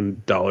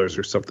 million or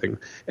something.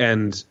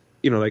 And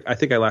like I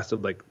think I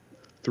lasted like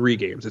 3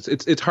 games.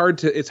 It's hard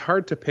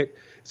to pick.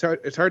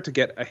 It's hard to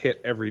get a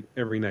hit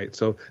every night.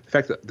 So the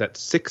fact that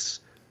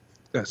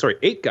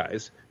 8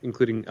 guys,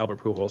 including Albert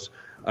Pujols,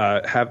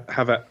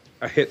 have a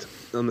hit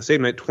on the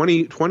same night,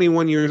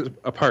 21 years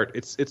apart.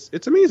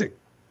 It's amazing.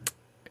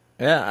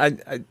 Yeah,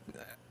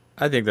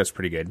 I think that's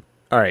pretty good.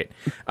 All right,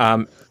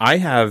 I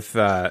have.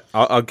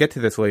 I'll get to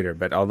this later,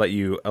 but I'll let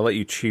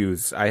you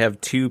choose. I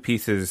have 2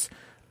 pieces.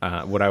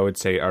 What I would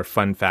say are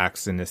fun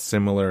facts in a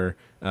similar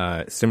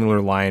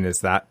line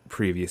as that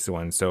previous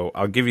one. So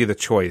I'll give you the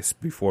choice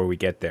before we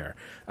get there.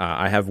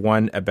 I have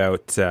one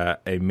about a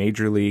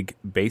Major League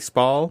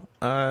Baseball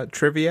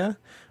trivia,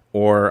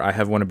 or I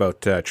have one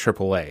about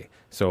AAA.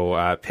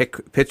 So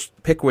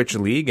pick which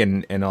league,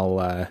 and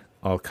I'll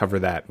cover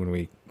that when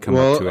we come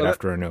up to it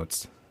after our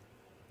notes.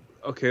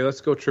 Okay,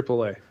 let's go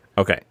AAA.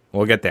 Okay,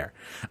 we'll get there.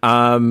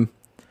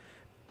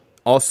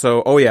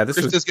 Also, this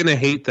Chris is just gonna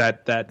hate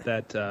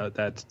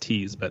that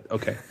tease, but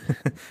okay.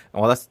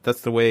 Well,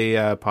 that's the way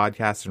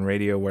podcasts and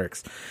radio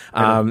works.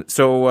 Other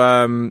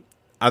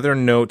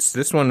notes.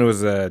 This one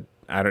was I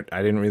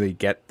didn't really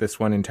get this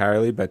one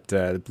entirely, but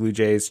the Blue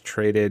Jays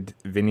traded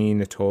Vinny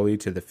Natoli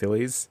to the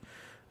Phillies.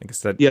 I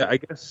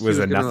guess was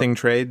a nothing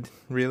trade,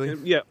 really.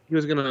 Yeah, he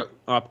was gonna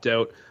opt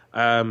out. He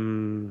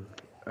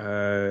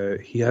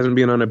hasn't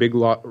been on a big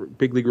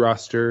league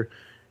roster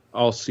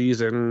all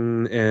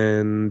season,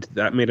 and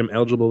that made him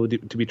eligible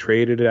to be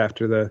traded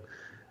after the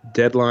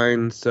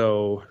deadline.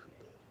 So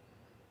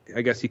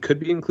I guess he could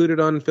be included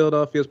on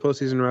Philadelphia's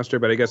postseason roster,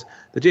 but I guess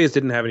the Jays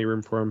didn't have any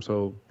room for him,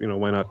 so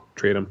why not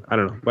trade him? I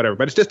don't know, whatever.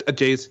 But it's just a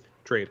Jays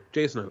trade.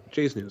 Jays news.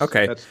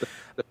 Okay,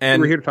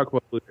 and we're here to talk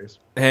about Blue Jays.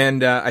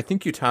 And I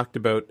think you talked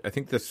about. I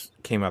think this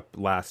came up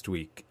last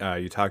week.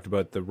 You talked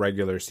about the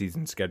regular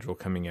season schedule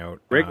coming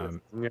out.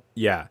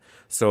 Yeah.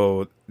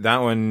 So that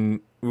one.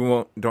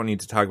 We don't need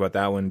to talk about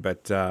that one,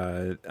 but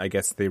I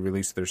guess they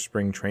released their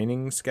spring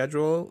training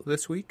schedule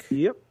this week.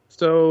 Yep.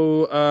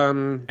 So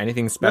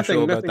anything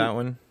special about that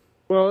one?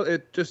 Well,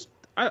 it just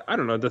I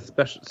don't know. The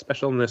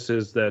specialness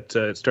is that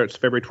it starts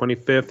February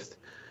 25th,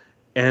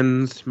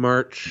 ends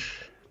March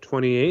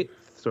 28th.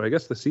 So I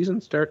guess the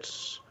season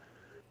starts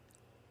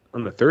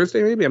on the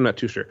Thursday, maybe. I'm not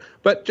too sure,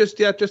 but just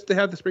to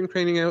have the spring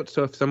training out.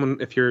 So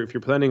if you're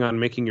planning on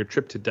making your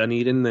trip to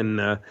Dunedin,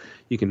 then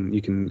you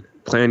can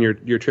plan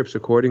your trips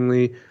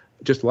accordingly.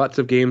 Just lots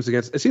of games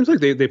against. It seems like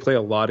they play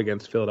a lot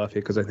against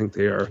Philadelphia because I think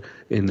they are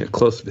in a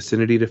close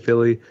vicinity to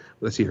Philly.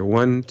 Let's see here: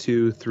 1,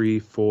 2, 3,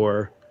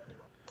 4,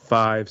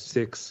 5,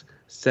 6,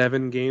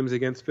 7 games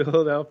against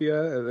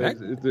Philadelphia.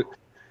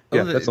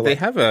 They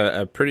have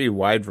a pretty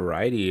wide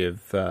variety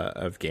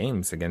of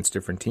games against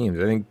different teams.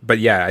 I think, but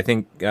yeah, I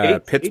think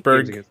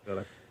Pittsburgh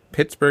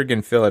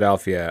and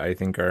Philadelphia, I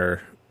think,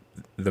 are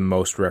the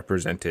most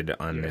represented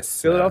on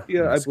this.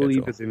 Philadelphia, I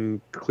believe, is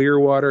in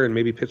Clearwater, and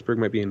maybe Pittsburgh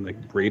might be in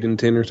like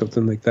Bradenton or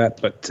something like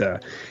that. But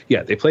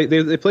they play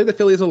the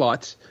Phillies a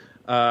lot.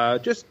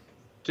 Just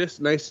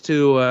nice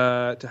to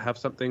have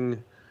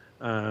something.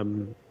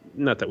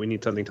 Not that we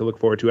need something to look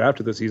forward to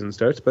after the season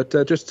starts, but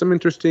just some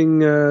interesting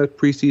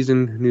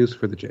preseason news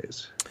for the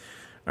Jays.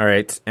 All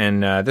right,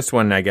 and this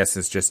one, I guess,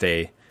 is just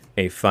a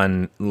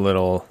fun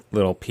little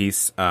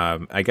piece.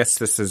 I guess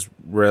this is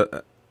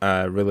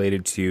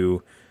related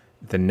to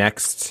the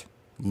next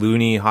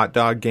Looney hot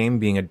dog game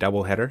being a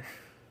doubleheader.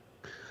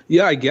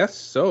 Yeah, I guess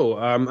so.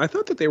 I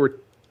thought that they were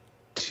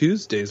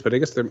Tuesdays, but I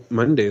guess they're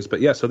Mondays. But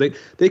yeah, so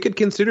they could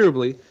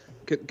considerably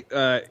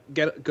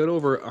get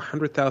over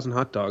 100,000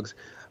 hot dogs.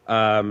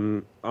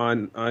 On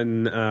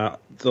the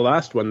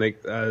last one,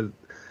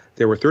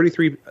 there were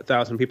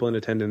 33,000 people in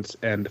attendance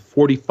and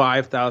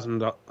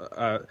 45,000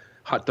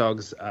 hot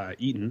dogs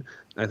eaten.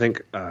 I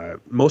think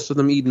most of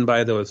them eaten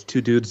by those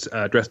two dudes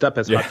dressed up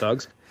as hot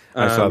dogs.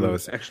 I saw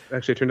those.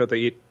 Actually, it turned out they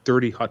ate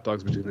 30 hot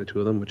dogs between the two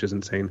of them, which is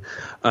insane.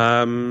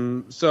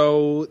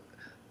 So,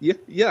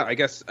 yeah, I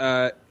guess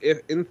if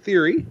in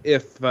theory,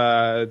 if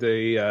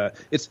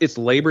it's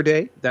Labor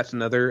Day, that's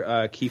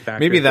another key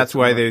factor. Maybe that's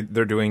why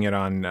they're doing it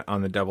on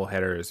the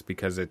doubleheaders,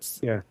 because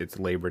it's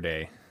Labor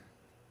Day.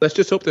 Let's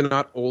just hope they're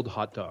not old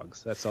hot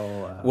dogs. That's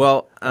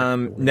all.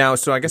 Now,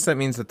 so I guess that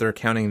means that they're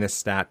counting this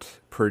stat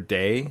per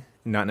day,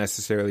 not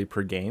necessarily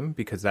per game,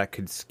 because that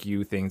could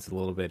skew things a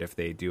little bit if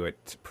they do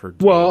it per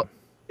game. Well,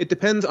 it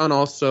depends on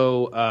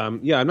also.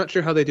 I'm not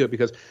sure how they do it,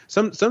 because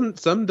some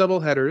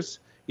doubleheaders,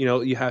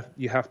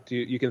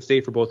 you can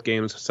stay for both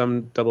games.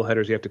 Some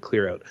doubleheaders you have to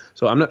clear out.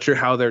 So I'm not sure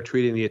how they're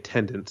treating the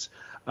attendance.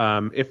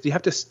 If you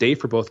have to stay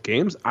for both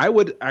games, I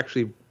would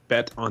actually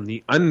bet on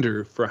the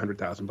under for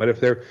 100,000. But if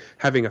they're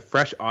having a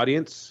fresh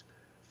audience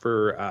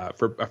for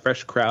a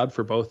fresh crowd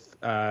for both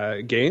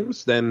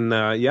games, then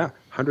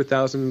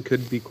 100,000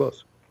 could be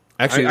close.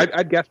 Actually,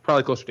 I'd guess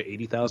probably closer to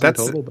 80,000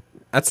 total. But.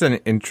 That's an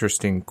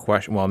interesting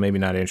question. Well, maybe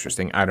not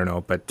interesting. I don't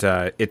know, but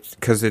it's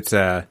because it's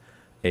a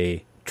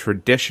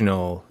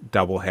traditional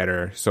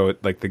doubleheader. So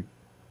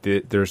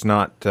there's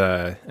not.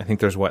 I think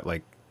there's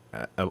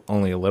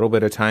only a little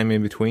bit of time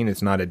in between.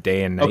 It's not a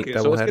day and night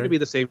doubleheader. So it's going to be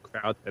the same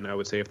crowd, then, I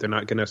would say, if they're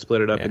not going to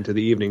split it up into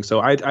the evening. So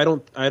I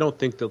don't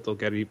think that they'll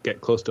get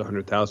close to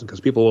 100,000,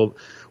 because people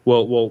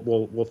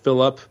will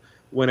fill up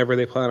whenever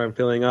they plan on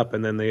filling up,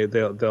 and then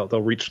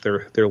they'll reach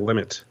their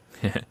limit.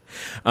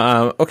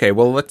 Okay,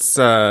 well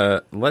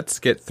let's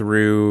get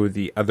through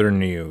the other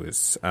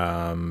news.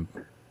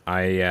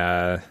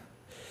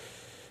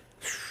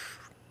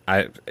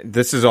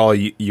 This is all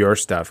your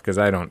stuff, because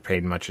I don't pay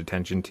much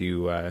attention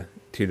to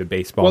the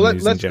baseball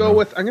news in general.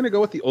 I'm going to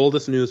go with the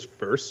oldest news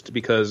first,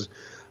 because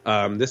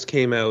this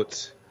came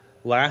out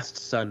last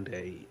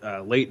Sunday,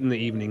 late in the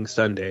evening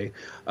Sunday.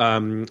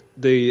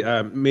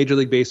 The Major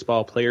League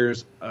Baseball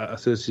Players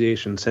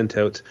Association sent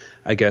out,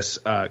 I guess,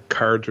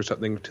 cards or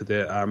something to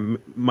the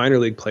minor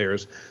league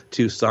players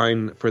to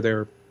sign for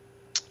their,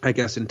 I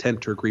guess,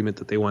 intent or agreement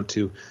that they want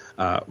to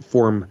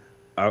form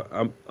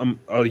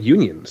a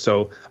union.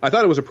 So I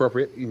thought it was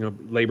appropriate,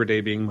 Labor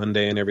Day being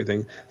Monday and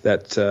everything,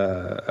 that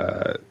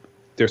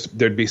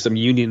there'd be some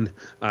union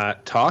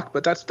talk.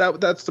 But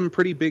that's some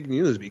pretty big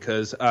news,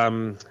 because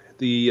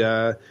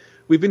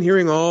we've been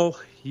hearing all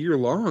year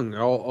long,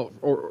 or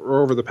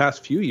over the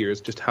past few years,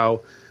 just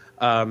how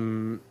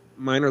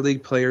minor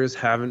league players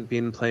haven't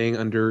been playing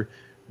under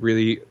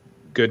really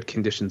good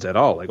conditions at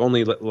all. Like,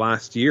 only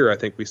last year, I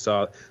think we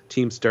saw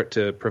teams start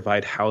to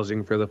provide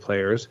housing for the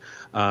players.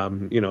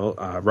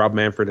 Rob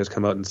Manfred has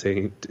come out and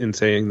saying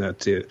that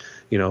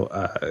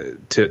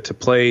to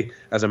play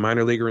as a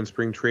minor leaguer in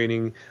spring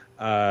training,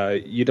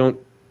 you don't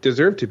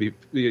deserve to be,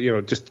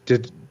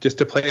 just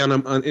to play in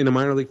a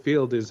minor league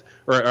field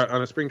or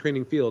on a spring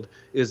training field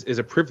is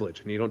a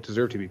privilege, and you don't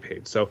deserve to be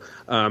paid. So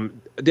Dan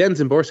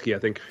Szymborski, I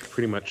think,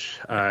 pretty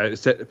much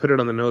put it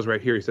on the nose right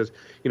here. He says,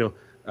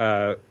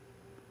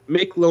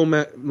 make low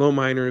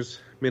minors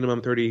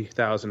minimum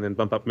 30,000 and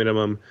bump up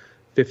minimum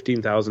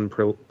 15,000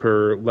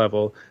 per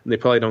level, and they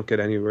probably don't get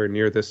anywhere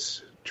near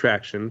this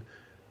traction.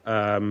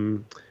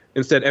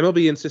 Instead,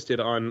 MLB insisted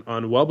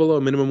on well below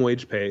minimum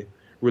wage pay,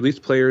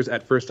 released players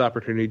at first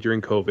opportunity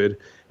during COVID,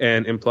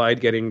 and implied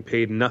getting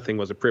paid nothing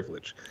was a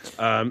privilege.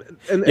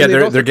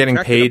 They're getting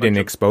paid in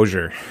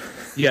exposure.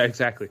 Yeah,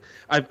 exactly.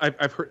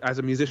 I've heard, as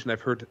a musician,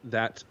 I've heard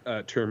that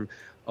term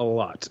a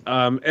lot.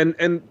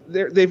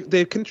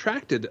 They've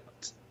contracted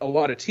a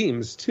lot of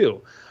teams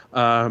too.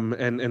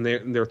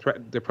 They're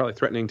probably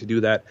threatening to do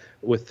that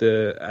with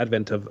the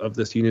advent of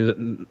this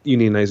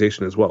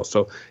unionization as well.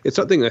 So it's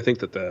something I think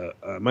that the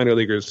minor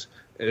leaguers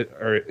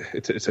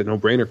it's a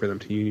no-brainer for them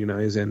to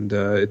unionize, and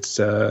it's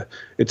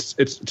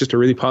just a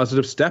really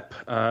positive step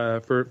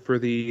for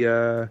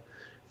the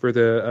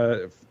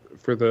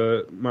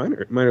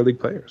minor league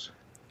players.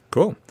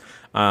 Cool.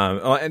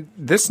 And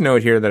this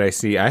note here that I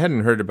see, I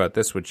hadn't heard about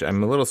this, which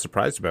I'm a little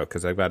surprised about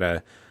because I've got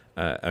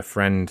a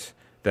friend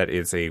that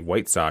is a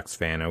White Sox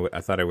fan.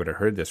 I thought I would have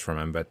heard this from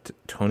him, but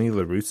Tony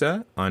La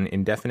Russa on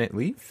indefinite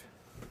leave?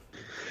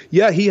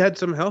 Yeah, he had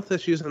some health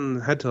issues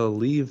and had to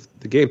leave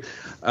the game.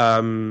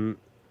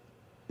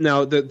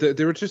 Now,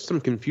 there was just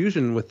some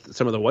confusion with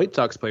some of the White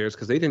Sox players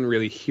because they didn't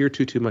really hear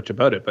too much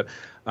about it. But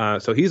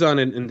so he's on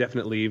an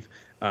indefinite leave.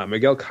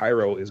 Miguel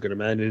Cairo is going to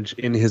manage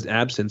in his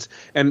absence.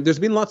 And there's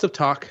been lots of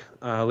talk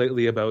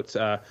lately about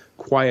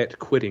quiet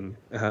quitting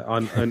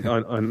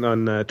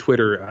on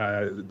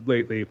Twitter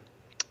lately.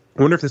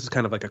 I wonder if this is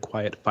kind of like a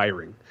quiet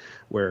firing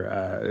where,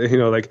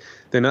 like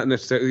they're not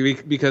necessarily,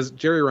 because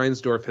Jerry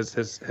Reinsdorf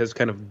has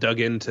kind of dug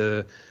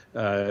into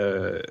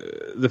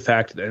the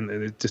fact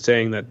and to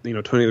saying that,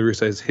 Tony La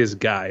Russa is his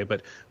guy.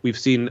 But we've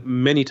seen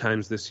many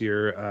times this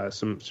year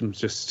some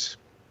just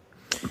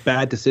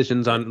bad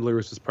decisions on La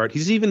Russa's part.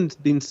 He's even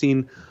been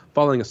seen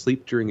falling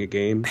asleep during a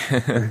game.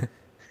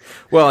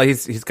 Well,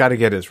 he's got to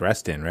get his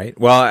rest in, right?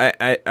 Well,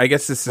 I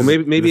guess this is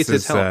maybe it's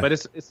his health, but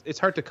it's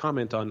hard to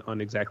comment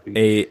on exactly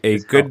a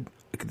good.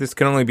 Health. This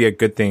can only be a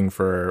good thing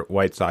for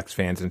White Sox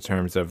fans in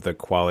terms of the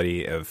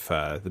quality of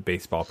the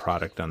baseball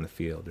product on the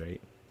field,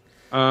 right?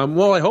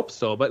 Well, I hope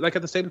so, but like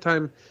at the same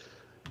time,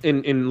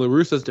 in La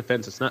Russa's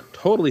defense, it's not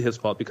totally his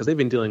fault because they've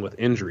been dealing with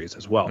injuries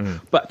as well.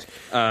 But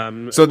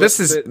so this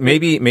is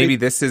maybe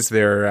this is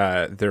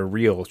their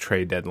real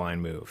trade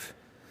deadline move.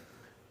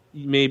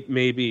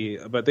 Maybe,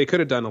 but they could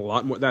have done a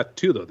lot more. That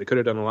too, though, they could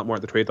have done a lot more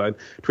at the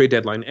trade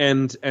deadline,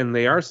 and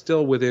they are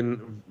still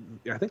within.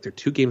 I think they're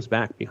 2 games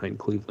back behind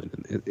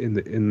Cleveland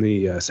in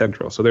the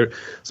Central. So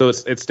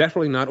it's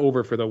definitely not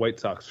over for the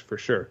White Sox for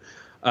sure.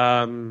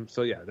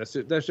 So yeah, that's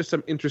just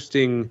some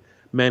interesting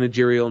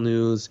managerial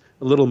news.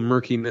 A little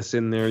murkiness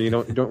in there. You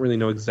don't really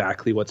know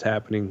exactly what's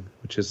happening,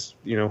 which is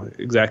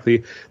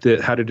exactly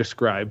how to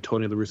describe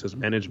Tony La Russa's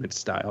management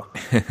style.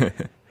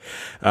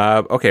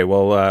 Okay,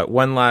 well,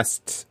 one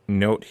last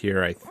note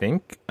here. I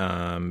think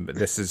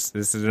this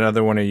is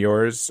another one of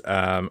yours.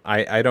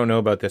 I don't know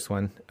about this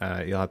one.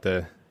 You'll have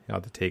to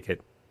take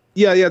it.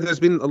 Yeah. There's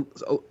been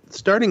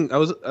starting. I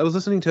was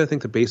listening to I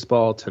think the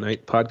Baseball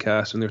Tonight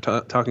podcast, and they're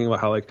talking about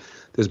how like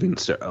there's been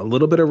a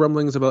little bit of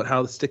rumblings about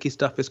how the sticky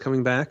stuff is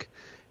coming back,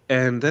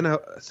 and then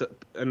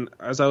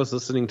as I was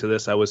listening to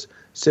this, I was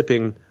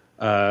sipping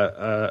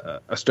a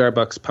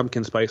Starbucks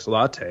pumpkin spice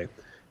latte,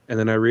 and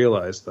then I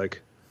realized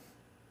like.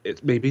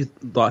 It maybe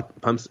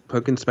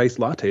pumpkin spice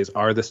lattes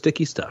are the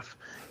sticky stuff.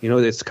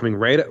 It's coming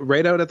right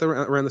out at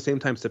around the same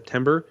time.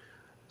 September,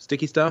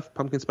 sticky stuff,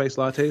 pumpkin spice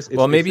lattes.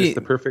 It's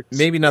the perfect.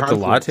 Maybe not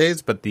confluence. The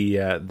lattes, but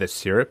the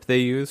syrup they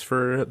use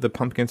for the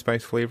pumpkin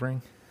spice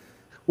flavoring.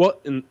 Well,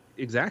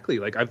 exactly.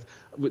 Like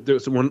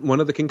there's one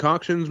of the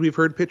concoctions we've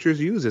heard pitchers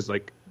use is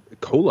like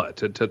cola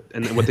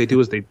and what they do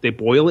is they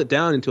boil it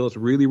down until it's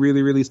really,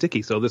 really, really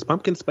sticky. So this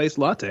pumpkin spice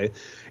latte,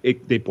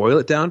 they boil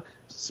it down.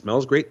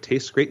 Smells great,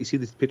 tastes great. You see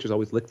these pitchers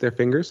always lick their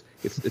fingers.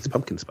 It's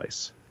pumpkin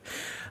spice.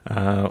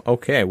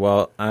 Okay,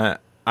 well, I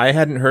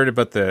hadn't heard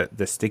about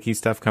the sticky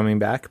stuff coming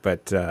back,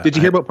 but did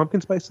you hear about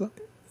pumpkin spice though?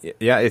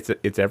 Yeah,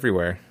 it's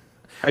everywhere.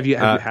 Have you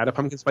had a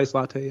pumpkin spice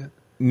latte yet?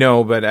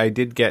 No, but I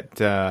did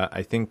get.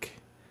 I think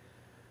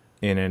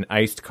in an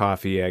iced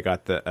coffee, I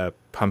got a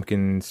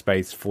pumpkin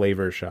spice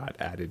flavor shot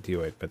added to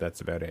it, but that's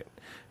about it.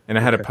 And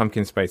I had a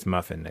pumpkin spice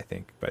muffin, I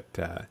think, but.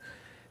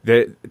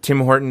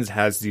 Tim Hortons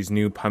has these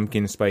new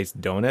pumpkin spice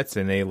donuts,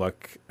 and they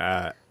look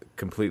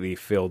completely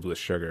filled with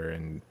sugar,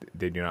 and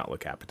they do not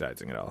look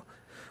appetizing at all.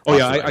 Oh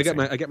yeah, I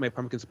get my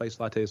pumpkin spice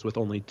lattes with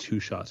only 2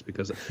 shots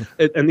because,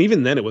 and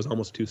even then it was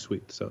almost too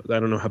sweet. So I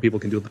don't know how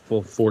people can do the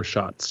full 4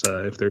 shots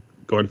if they're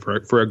going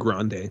for a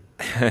grande.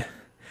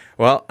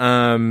 Well,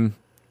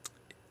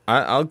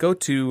 I'll go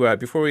to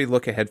before we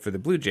look ahead for the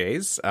Blue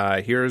Jays.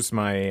 Here's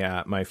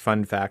my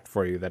fun fact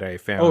for you that I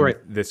found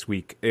this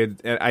week.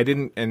 I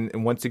didn't,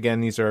 and once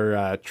again, these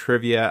are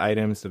trivia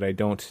items that I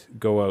don't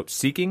go out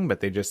seeking, but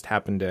they just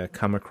happen to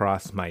come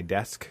across my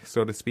desk,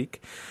 so to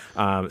speak.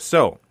 Well,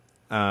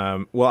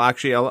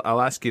 actually,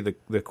 I'll ask you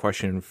the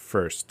question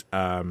first.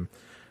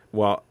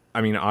 Well,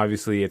 I mean,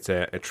 obviously, it's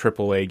a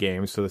AAA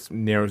game, so this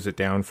narrows it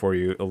down for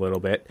you a little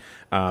bit.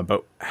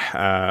 But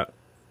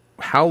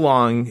how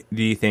long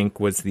do you think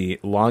was the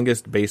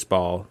longest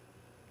baseball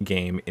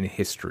game in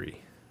history?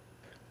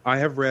 I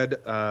have read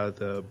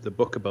the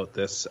book about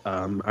this.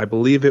 I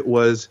believe it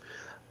was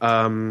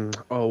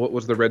what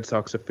was the Red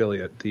Sox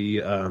affiliate? The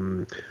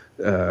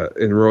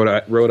in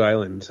Rhode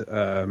Island,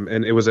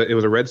 and it was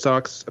a Red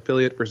Sox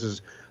affiliate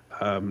versus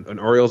an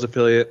Orioles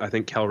affiliate. I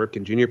think Cal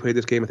Ripken Jr. played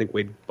this game. I think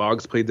Wade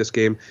Boggs played this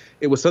game.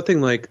 It was something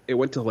like, it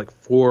went to like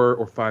 4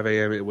 or 5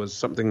 a.m. It was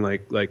something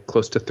like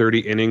close to 30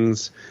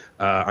 innings.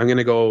 I'm going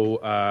to go,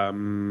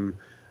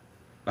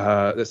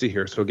 let's see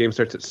here. So game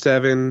starts at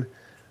 7.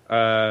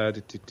 Let's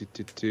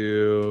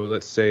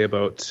say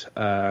about,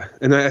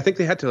 and I think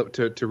they had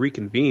to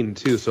reconvene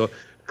too. So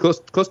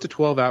close to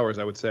 12 hours,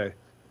 I would say.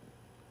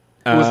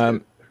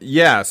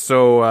 Yeah.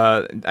 So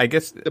I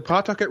guess the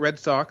Pawtucket Red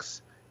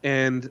Sox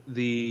and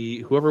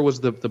whoever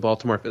was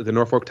the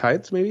Norfolk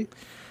Tides, maybe.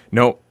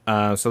 No.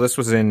 So this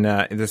was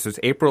this was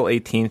April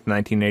 18th,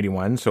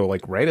 1981. So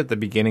like right at the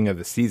beginning of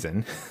the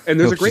season. And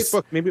there's a great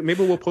book. Maybe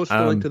we'll post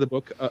the link to the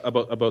book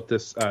about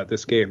this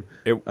game.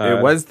 It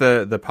was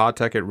the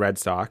Pawtucket Red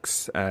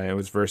Sox. It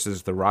was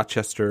versus the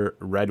Rochester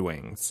Red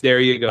Wings. There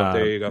you go.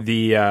 There you go.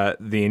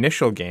 The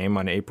initial game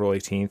on April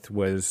 18th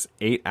was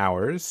 8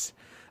 hours.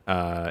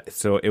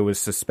 So it was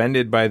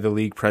suspended by the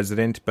league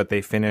president, but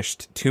they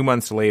finished 2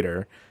 months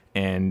later,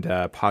 and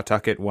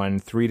Pawtucket won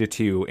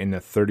 3-2 in the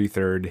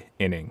 33rd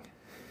inning.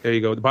 There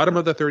you go. The bottom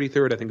of the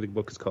 33rd, I think the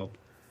book is called.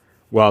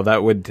 Well,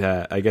 that would,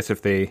 I guess,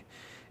 if they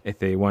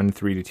won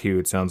 3-2,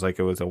 it sounds like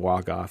it was a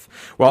walk-off.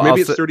 Well,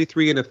 maybe it's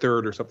 33 and a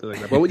third or something like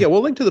that. But yeah,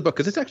 we'll link to the book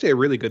because it's actually a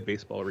really good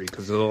baseball read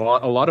because there's a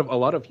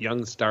lot of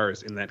young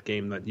stars in that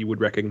game that you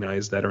would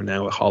recognize that are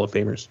now Hall of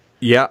Famers.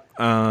 Yeah,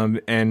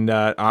 and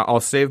I'll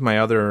save my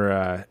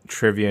other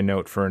trivia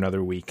note for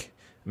another week,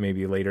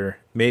 maybe later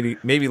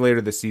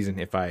this season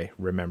if I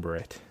remember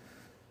it.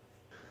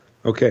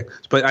 Okay,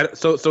 but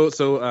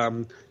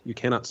you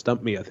cannot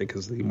stump me, I think,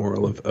 is the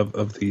moral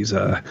of these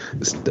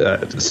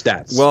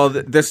stats. Well,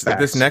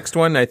 this next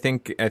one, I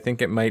think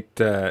it might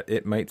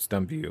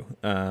stump you.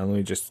 Let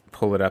me just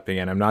pull it up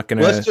again. I'm not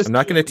gonna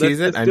tease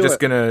it. I'm just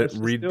gonna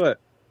read. Do it.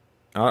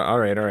 All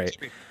right.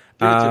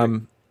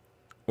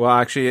 Well,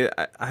 actually,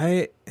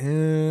 I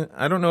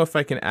don't know if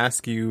I can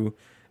ask you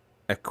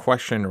a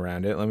question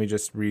around it. Let me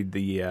just read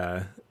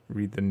the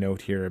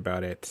note here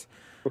about it.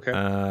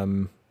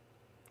 Okay.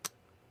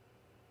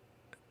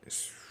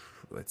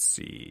 Let's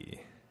see.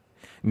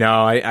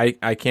 No,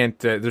 I can't.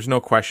 There's no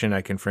question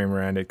I can frame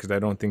around it because I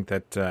don't think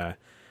that.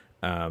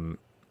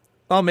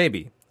 Well,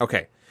 maybe.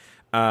 Okay.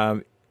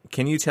 Can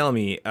you tell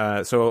me?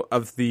 So,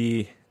 of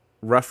the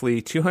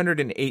roughly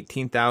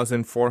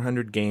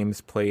 218,400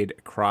 games played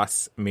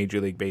across Major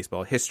League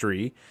Baseball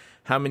history,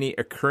 how many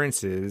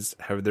occurrences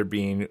have there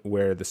been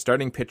where the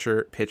starting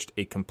pitcher pitched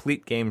a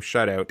complete game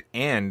shutout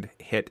and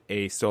hit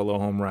a solo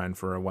home run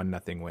for a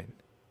 1-0 win?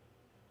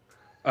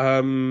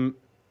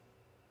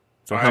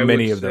 So how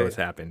many of those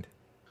happened?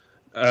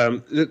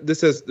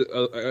 This is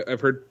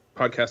I've heard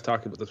podcasts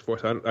talking about this before,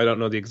 so I don't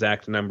know the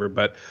exact number,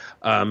 but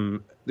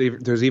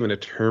there's even a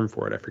term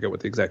for it. I forget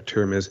what the exact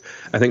term is.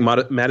 I think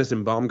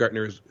Madison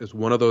Baumgartner is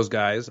one of those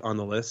guys on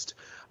the list.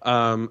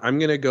 I'm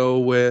going to go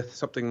with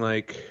something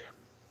like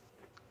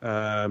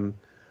 3.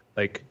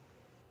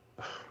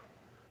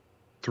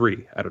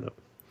 I don't know.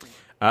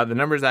 The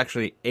number is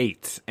actually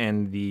 8,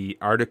 and the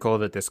article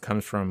that this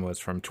comes from was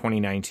from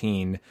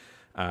 2019,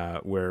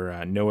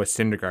 where Noah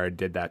Syndergaard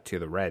did that to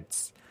the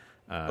Reds.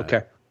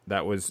 Okay.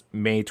 That was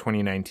May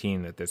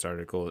 2019 that this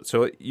article.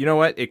 So you know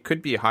what? It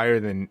could be higher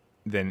than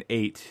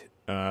 8,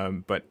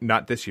 but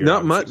not this year.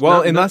 Not much.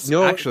 Well,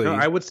 actually,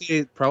 I would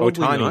say probably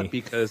Ohtani not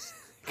because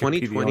 2020.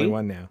 Be the only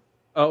one now.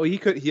 Oh, he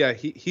could. Yeah,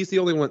 he's the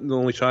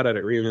only shot at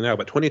it even now.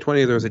 But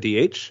 2020 there was a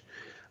DH.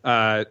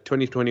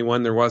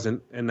 2021 there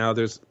wasn't, and now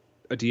there's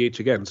a DH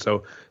again.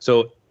 So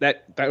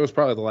that was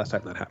probably the last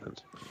time that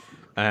happened.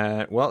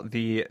 Well,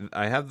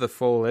 I have the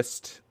full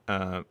list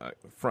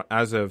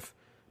as of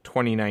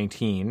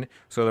 2019.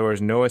 So there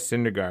was Noah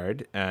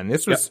Syndergaard, and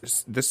this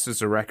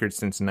is a record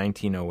since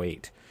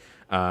 1908.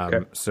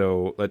 Okay.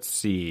 So let's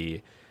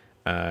see.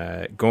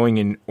 Going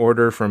in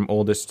order from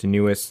oldest to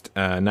newest,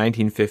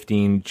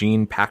 1915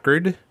 Gene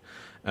Packard,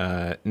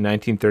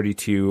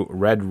 1932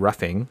 Red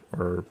Ruffing,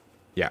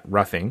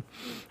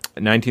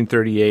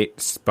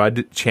 1938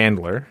 Spud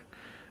Chandler.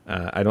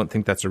 I don't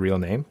think that's a real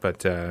name,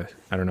 but I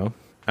don't know.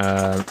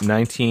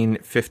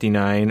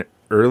 1959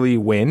 Early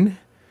Win.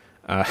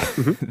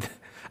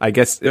 I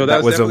guess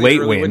that was a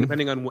late win.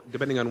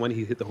 Depending on when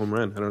he hit the home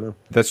run. I don't know.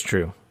 That's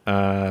true.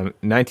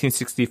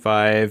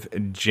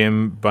 1965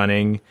 Jim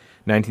Bunning.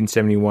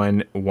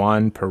 1971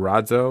 Juan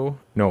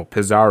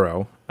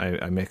Pizarro.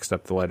 I mixed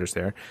up the letters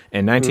there.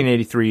 And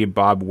 1983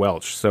 Bob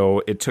Welch.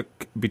 So it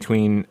took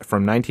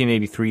from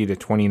 1983 to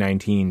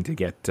 2019 to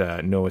get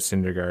Noah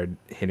Syndergaard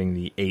hitting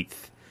the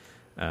 8th.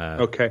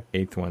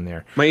 Eighth one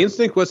there. My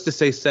instinct was to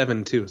say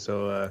 7 too.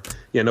 So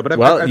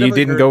but I've you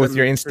didn't go with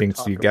your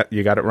instincts. You got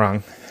it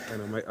wrong. I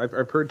know.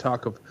 I've heard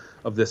talk of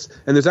this,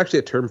 and there's actually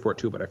a term for it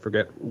too, but I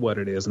forget what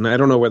it is, and I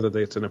don't know whether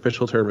it's an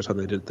official term or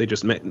something they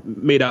just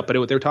made up. But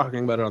they were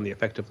talking about it on the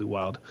Effectively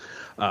Wild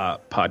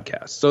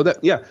podcast. So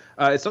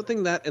it's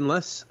something that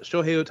unless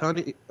Shohei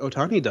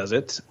Ohtani does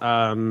it,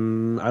 I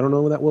don't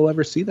know that we'll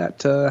ever see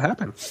that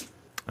happen.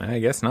 I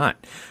guess not.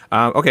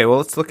 Okay, well,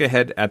 let's look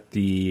ahead at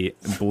the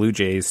Blue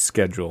Jays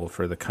schedule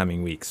for the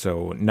coming week.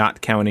 So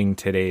not counting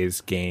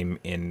today's game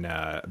in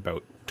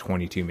about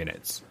 22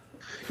 minutes.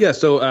 Yeah,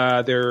 so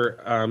they're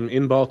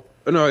in Baltimore.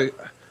 No,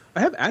 I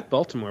have at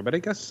Baltimore, but I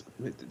guess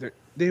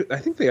I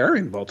think they are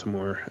in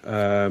Baltimore.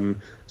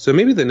 So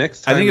maybe the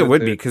next time. I think it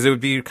would be, because it would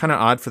be kind of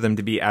odd for them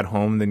to be at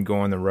home, then go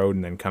on the road,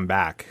 and then come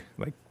back.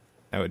 Like,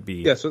 that would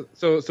be... Yeah, so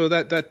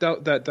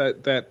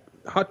that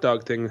hot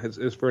dog thing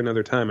is for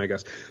another time, I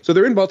guess. So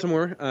they're in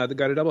Baltimore. They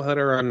got a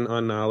doubleheader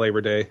on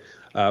Labor Day,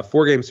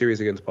 4-game series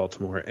against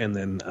Baltimore, and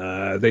then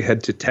they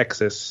head to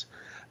Texas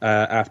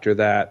after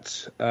that.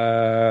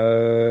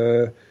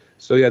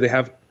 So yeah,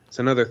 it's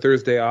another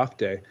Thursday off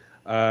day.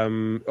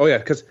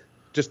 Because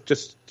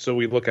just so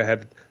we look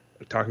ahead,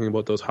 talking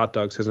about those hot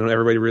dogs, because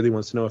everybody really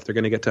wants to know if they're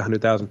going to get to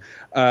 100,000.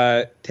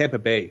 Tampa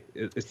Bay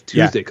is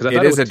Tuesday, because I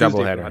thought it was a Tuesday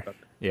doubleheader.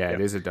 Yeah,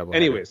 it is a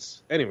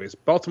doubleheader. Anyways,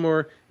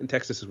 Baltimore and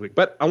Texas this week.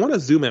 But I want to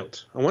zoom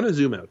out.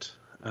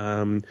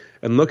 And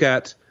look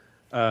at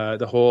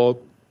the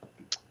whole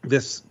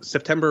this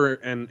September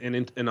and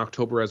in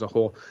October as a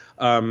whole.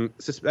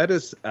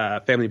 Suspetta's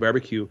Family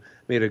Barbecue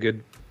made a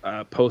good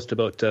post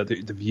about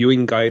the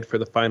viewing guide for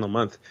the final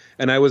month,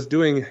 and I was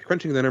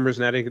crunching the numbers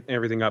and adding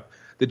everything up.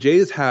 The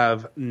Jays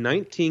have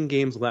 19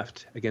 games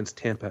left against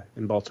Tampa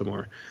and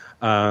Baltimore.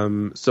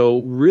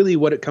 So really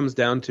what it comes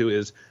down to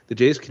is the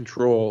Jays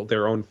control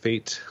their own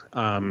fate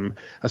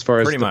as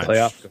far as the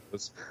playoff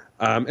goes.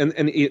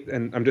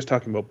 And I'm just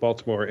talking about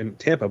Baltimore and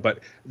Tampa, but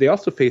they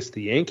also faced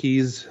the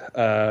Yankees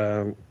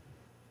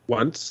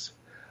once.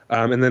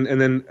 I don't know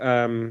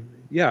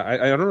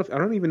I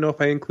don't even know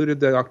if I included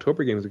the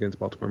October games against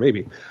Baltimore,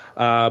 maybe.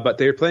 But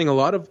they're playing a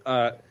lot of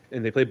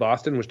and they play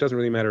Boston, which doesn't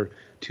really matter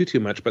too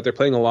much, but they're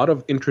playing a lot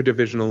of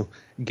intra-divisional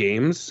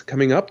games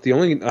coming up. The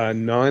only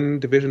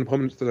non-division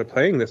opponents that they're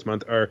playing this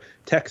month are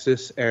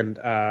Texas and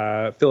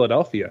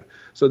Philadelphia.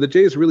 So the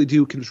Jays really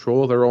do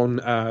control their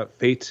own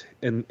fate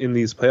in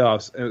these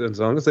playoffs. And as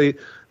long as they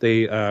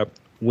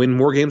win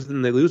more games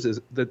than they lose,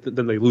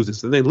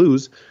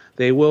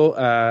 they will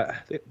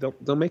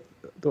they'll make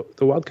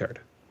the wild card.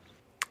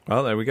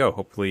 Well, there we go.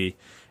 Hopefully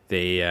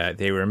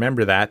they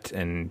remember that,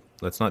 and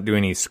let's not do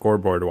any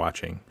scoreboard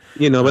watching.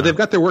 But they've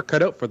got their work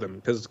cut out for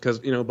them because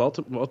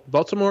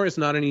Baltimore is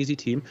not an easy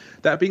team.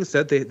 That being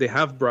said, they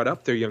have brought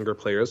up their younger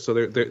players, so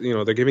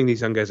they're giving these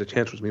young guys a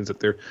chance, which means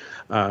that they're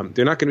not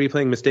going to be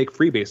playing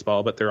mistake-free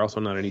baseball, but they're also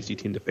not an easy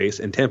team to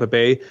face. And Tampa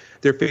Bay,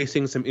 they're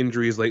facing some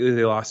injuries lately.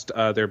 They lost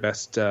their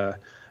best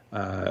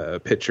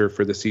pitcher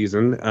for the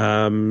season,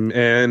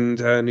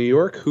 and New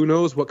York. Who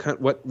knows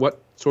what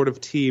sort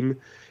of team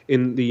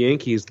in the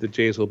Yankees the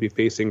Jays will be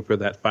facing for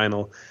that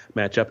final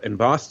matchup. In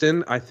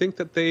Boston, I think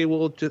that they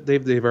will.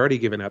 They've already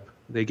given up.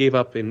 They gave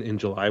up in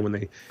July when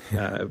they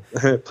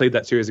played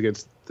that series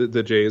against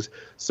the Jays.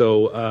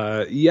 So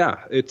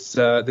it's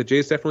the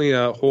Jays definitely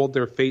hold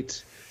their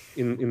fate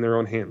in their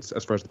own hands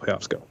as far as the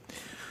playoffs go.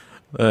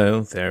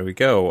 Well, there we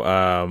go.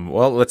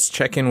 Well, let's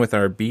check in with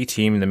our B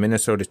team, the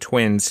Minnesota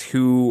Twins,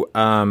 who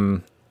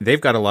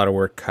they've got a lot of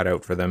work cut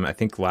out for them. I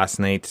think last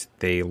night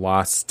they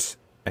lost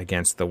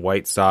against the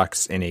White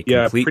Sox in a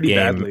complete game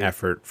badly.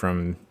 Effort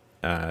from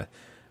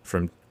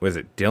was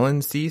it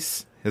Dylan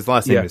Cease? His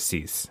last name is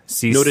Cease.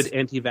 Noted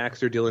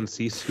anti-vaxxer Dylan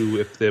Cease, who,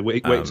 if the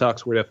White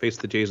Sox were to face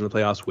the Jays in the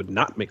playoffs, would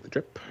not make the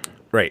trip.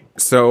 Right.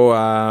 So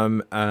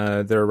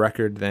their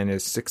record then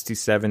is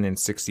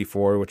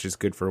 67-64, which is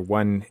good for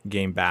one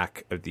game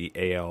back of the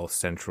AL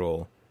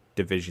Central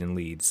Division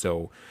lead.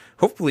 So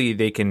hopefully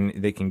they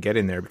can get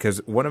in there, because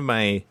one of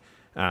my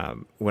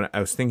when I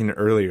was thinking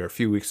earlier, a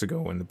few weeks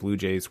ago, when the Blue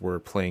Jays were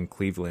playing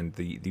Cleveland,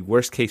 the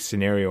worst case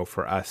scenario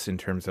for us in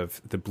terms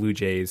of the Blue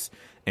Jays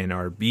and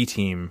our B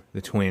team,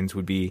 the Twins,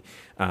 would be,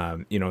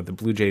 the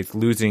Blue Jays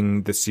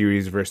losing the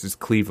series versus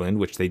Cleveland,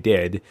 which they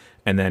did,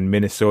 and then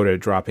Minnesota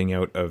dropping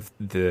out of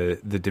the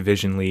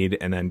division lead,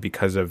 and then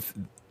because of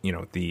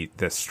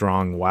the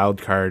strong wild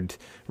card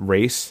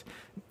race,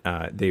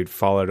 they'd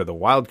fall out of the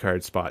wild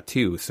card spot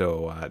too.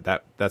 So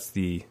that's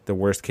the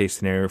worst case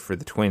scenario for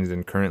the Twins,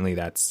 and currently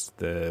that's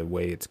the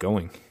way it's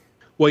going.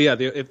 Well, yeah,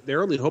 if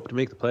their only hope to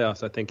make the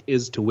playoffs, I think,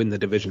 is to win the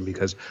division,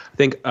 because I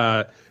think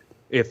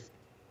if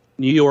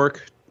New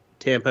York,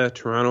 Tampa,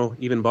 Toronto,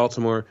 even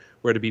Baltimore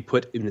were to be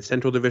put in the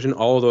Central Division,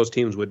 all of those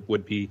teams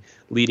would be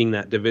leading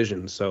that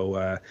division. So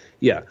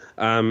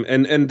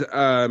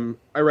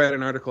I read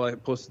an article, I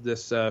posted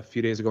this a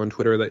few days ago on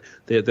Twitter, that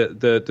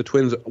the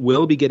Twins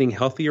will be getting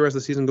healthier as the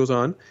season goes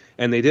on,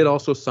 and they did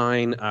also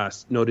sign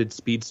noted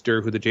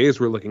speedster who the Jays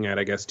were looking at,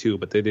 I guess, too,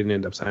 but they didn't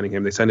end up signing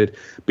him. They signed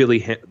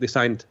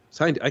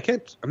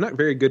I'm not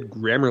very good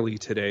grammarly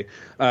today.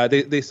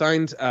 They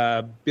signed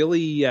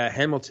Billy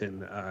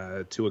Hamilton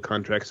to a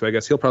contract, so I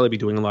guess he'll probably be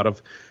doing a lot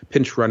of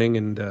pinch running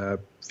and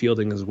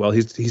fielding as well.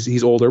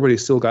 He's older, but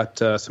he's still got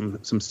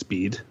some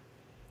speed.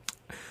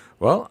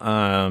 Well,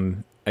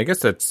 I guess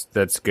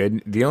that's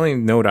good. The only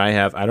note I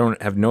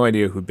have no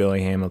idea who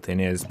Billy Hamilton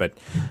is, but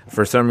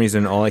for some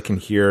reason, all I can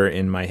hear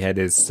in my head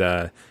is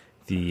the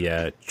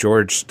the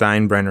George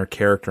Steinbrenner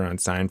character on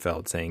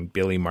Seinfeld saying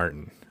Billy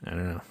Martin. I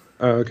don't know.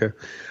 Oh, okay.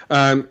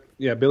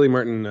 Yeah, Billy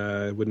Martin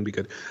wouldn't be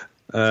good.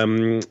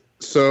 So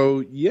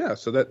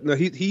that no,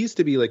 he used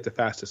to be like the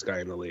fastest guy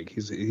in the league.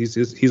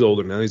 He's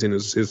older now. He's in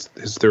his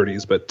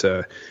 30s,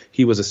 but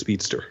he was a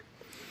speedster.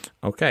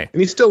 Okay,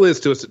 and he still is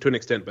to an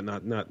extent, but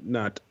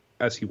not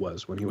as he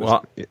was when he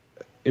was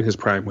in his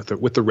prime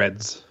with the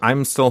Reds.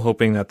 I'm still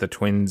hoping that the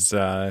Twins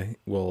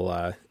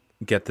will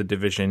get the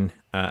division.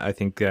 I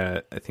think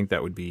that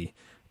would be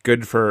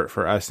good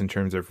for us in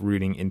terms of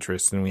rooting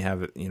interest, and we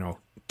have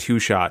 2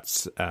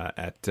 shots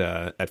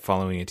at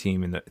following a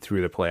team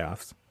through the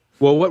playoffs.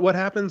 Well, what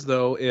happens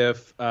though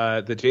if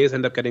the Jays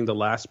end up getting the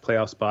last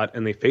playoff spot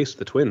and they face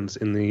the Twins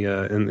in the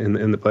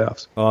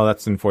playoffs? Well,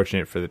 that's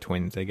unfortunate for the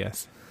Twins, I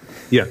guess.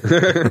 Yeah.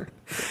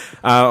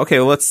 Okay,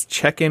 well, let's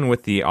check in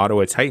with the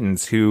Ottawa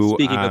Titans, who,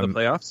 speaking of the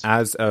playoffs,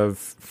 as of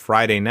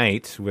Friday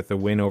night, with a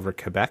win over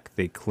Quebec,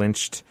 they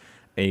clinched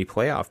a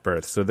playoff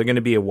berth. So they're going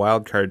to be a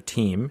wild card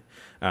team.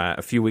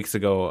 A few weeks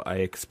ago, I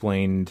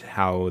explained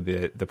how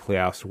the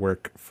playoffs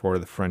work for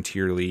the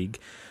Frontier League.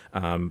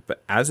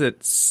 But as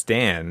it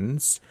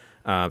stands,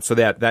 so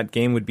that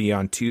game would be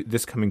on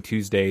this coming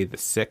Tuesday, the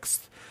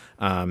 6th.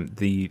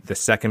 The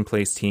second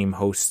place team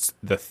hosts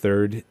the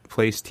third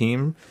place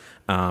team.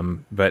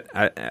 But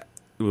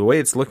the way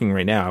it's looking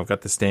right now, I've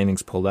got the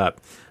standings pulled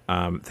up.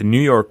 The New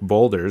York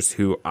Boulders,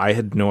 who I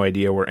had no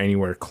idea were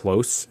anywhere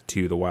close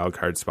to the wild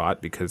card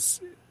spot,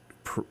 because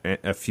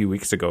a few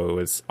weeks ago it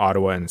was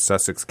Ottawa and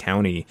Sussex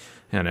County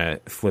kind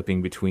of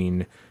flipping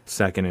between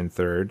second and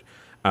third.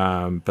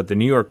 But the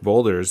New York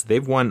Boulders,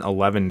 they've won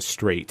 11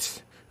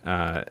 straight.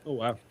 Oh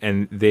wow!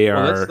 And they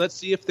are. Let's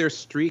see if their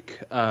streak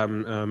helps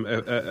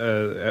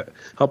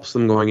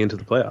them going into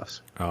the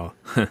playoffs. Oh,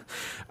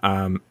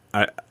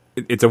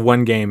 it's a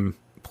 1-game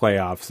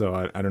playoff,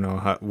 so I don't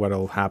know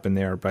what'll happen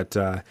there. But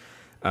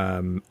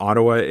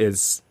Ottawa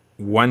is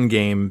 1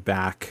 game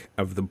back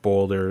of the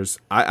Boulders.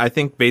 I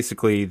think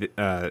basically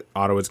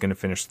Ottawa's going to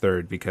finish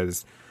third,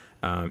 because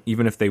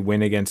even if they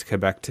win against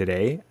Quebec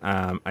today,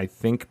 I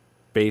think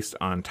based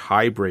on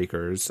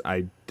tiebreakers,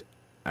 I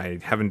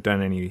haven't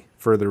done any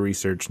further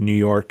research. New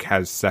York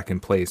has second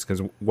place,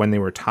 because when they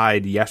were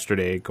tied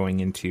yesterday going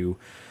into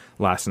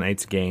last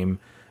night's game,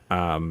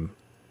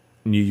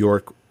 New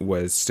York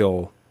was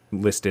still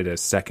listed as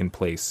second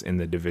place in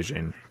the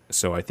division.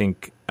 So I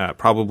think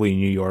probably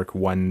New York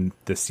won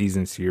the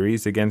season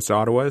series against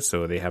Ottawa,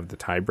 so they have the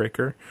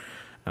tiebreaker.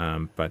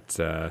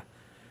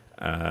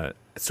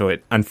 So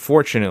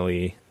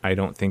unfortunately, I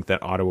don't think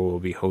that Ottawa will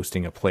be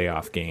hosting a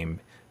playoff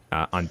game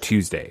on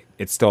Tuesday.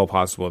 It's still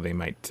possible they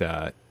might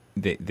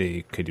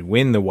they could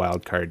win the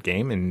wild card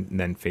game and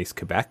then face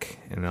Quebec,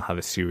 and they'll have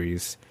a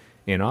series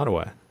in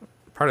Ottawa.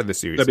 Part of the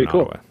series. That'd be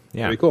cool. Ottawa.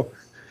 Yeah, that'd be cool.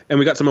 And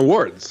we got some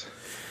awards.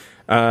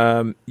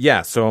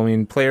 Yeah. So I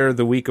mean, Player of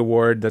the Week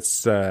award.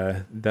 That's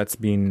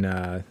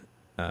been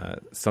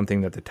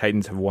something that the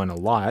Titans have won a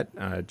lot.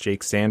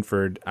 Jake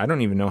Sanford. I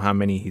don't even know how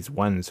many he's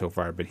won so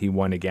far, but he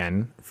won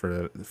again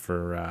for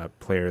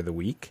Player of the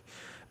Week.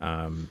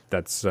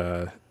 That's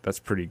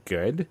pretty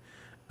good.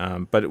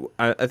 But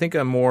I think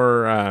a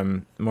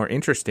more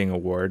interesting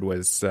award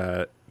was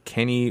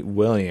Kenny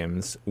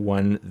Williams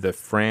won the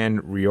Fran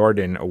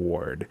Riordan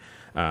Award.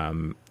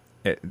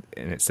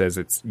 And it says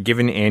it's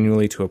given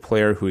annually to a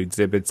player who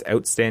exhibits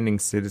outstanding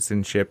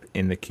citizenship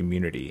in the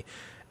community.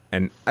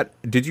 And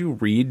did you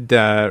read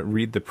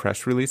the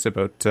press release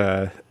about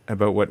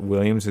what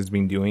Williams has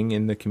been doing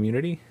in the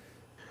community?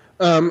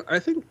 I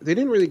think they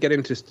didn't really get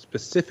into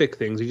specific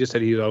things. He just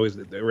said he's always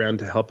around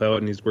to help out,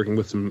 and he's working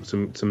with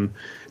some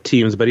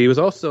teams. But he's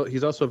also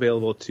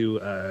available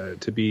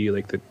to be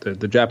like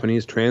the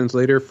Japanese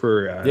translator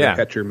for the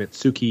catcher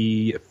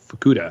Mitsuki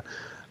Fukuda.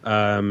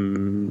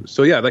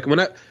 So yeah, like when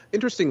I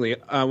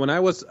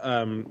was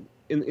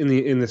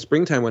in the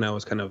springtime, when I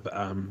was kind of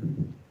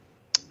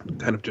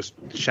just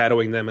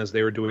shadowing them as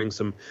they were doing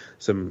some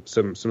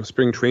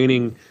spring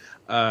training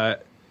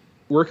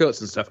workouts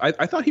and stuff.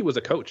 I thought he was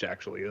a coach,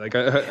 actually. Like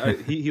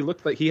he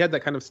looked like he had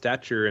that kind of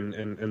stature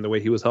and the way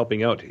he was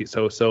helping out.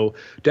 So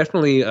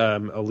definitely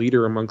a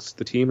leader amongst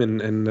the team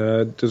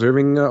and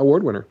deserving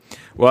award winner.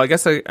 Well, I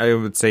guess I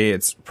would say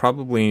it's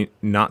probably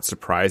not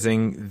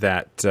surprising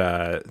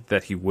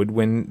that he would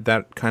win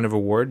that kind of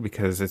award,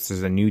 because this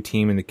is a new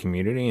team in the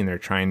community and they're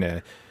trying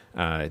to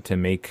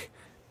make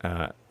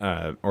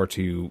or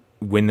to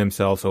win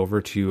themselves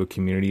over to a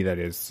community that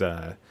is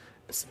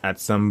at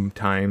some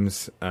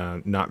times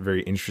not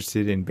very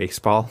interested in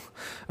baseball,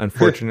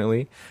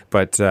 unfortunately.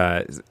 But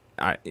I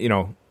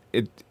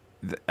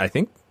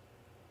think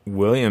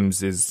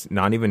Williams is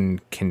not even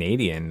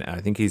Canadian.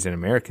 I think he's an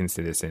American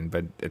citizen.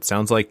 But it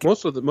sounds like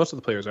most of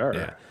the players are.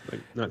 Yeah,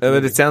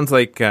 but it sounds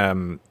like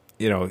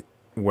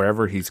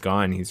wherever he's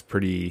gone, he's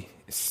pretty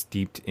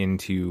steeped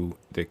into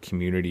the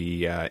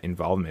community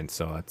involvement.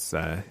 So that's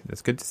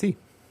good to see.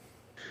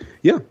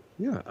 Yeah.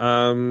 Yeah.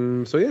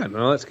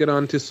 Now let's get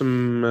on to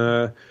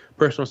some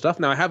personal stuff.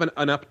 Now I have an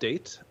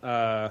update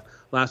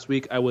last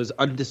week I was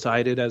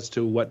undecided as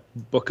to what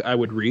book I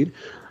would read.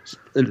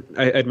 And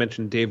I'd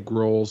mentioned Dave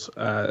Grohl's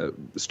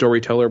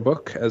Storyteller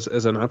book as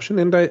an option,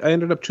 and I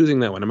ended up choosing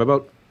that one. I'm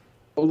about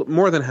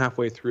more than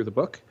halfway through the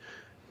book.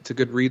 It's a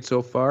good read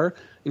so far.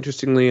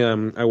 Interestingly,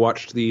 I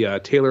watched the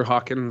Taylor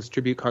Hawkins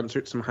tribute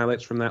concert, some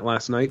highlights from that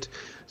last night.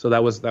 So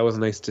that was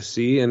nice to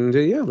see, and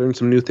learned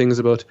some new things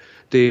about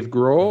Dave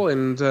Grohl,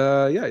 and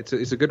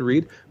it's a good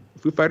read.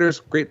 Foo Fighters,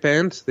 great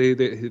band.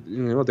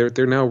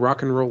 They're now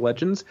rock and roll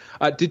legends.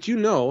 Did you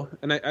know?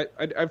 And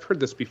I've heard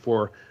this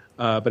before,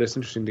 but it's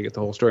interesting to get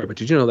the whole story. But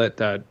did you know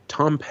that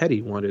Tom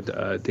Petty wanted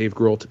Dave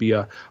Grohl to be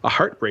a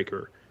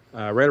heartbreaker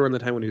right around the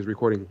time when he was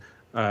recording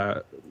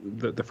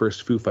the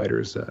first Foo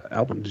Fighters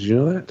album? Did you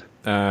know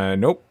that?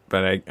 Nope,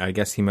 but I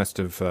guess he must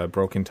have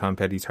broken Tom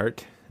Petty's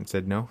heart and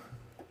said no.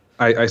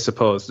 I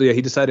suppose. Yeah,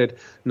 he decided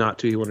not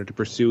to. He wanted to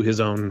pursue his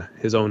own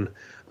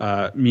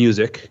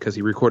music, because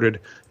he recorded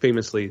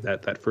famously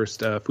that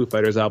first Foo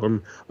Fighters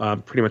album.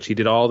 Pretty much, he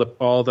did all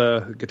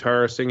the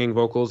guitar, singing,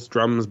 vocals,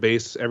 drums,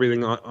 bass,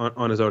 everything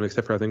on his own,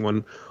 except for I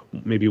think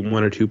maybe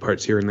one or two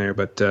parts here and there.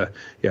 But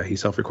he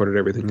self-recorded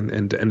everything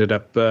and ended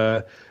up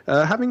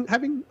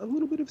having a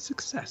little bit of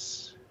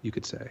success, you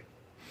could say.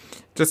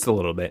 Just a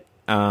little bit.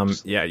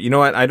 You know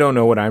what? I don't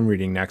know what I'm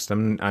reading next.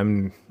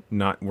 I'm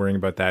not worrying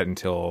about that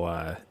until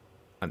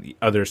on the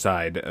other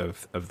side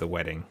of the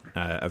wedding.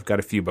 I've got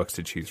a few books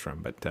to choose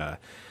from, but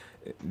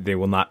they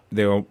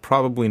will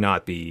probably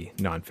not be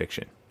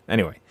nonfiction.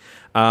 Anyway,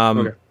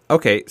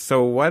 okay.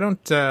 So why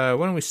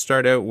don't we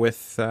start out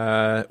with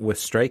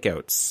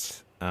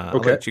strikeouts? I'll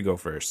let you go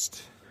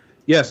first.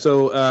 Yeah.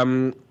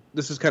 So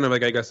this is kind of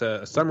like, I guess,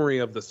 a summary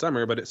of the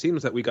summer, but it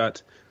seems that we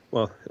got,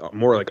 well,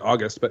 more like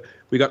August, but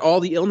we got all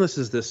the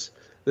illnesses this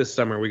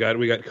summer. We got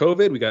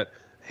COVID, we got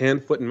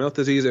hand, foot, and mouth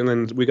disease, and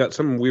then we got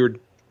some weird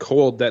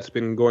cold that's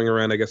been going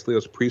around, I guess,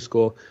 Leo's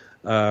preschool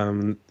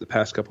the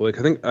past couple of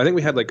weeks. I think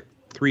we had like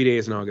 3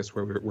 days in August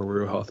where we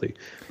were healthy,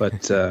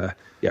 but so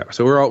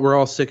we're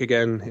all sick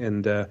again,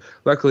 and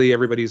luckily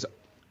everybody's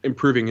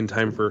improving in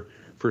time for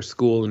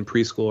school and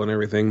preschool and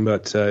everything.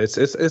 But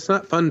it's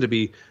not fun to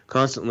be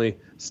constantly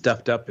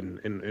stuffed up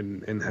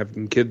and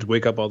having kids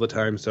wake up all the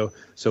time. So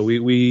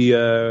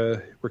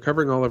we're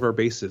covering all of our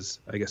bases,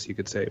 I guess you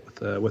could say,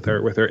 with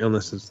our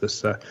illnesses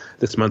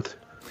this month.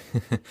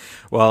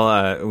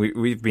 Well,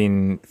 we've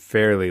been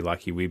fairly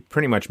lucky. We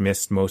pretty much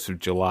missed most of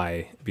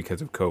July because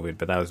of COVID,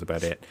 but that was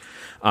about it.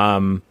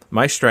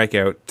 My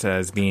strikeout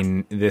has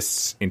been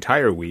this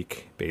entire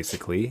week,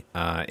 basically.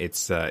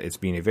 It's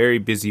been a very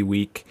busy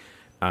week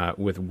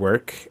with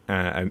work.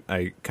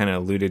 I kind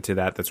of alluded to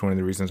that. That's one of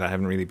the reasons I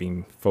haven't really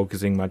been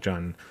focusing much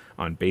on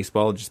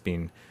baseball, just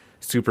being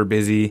super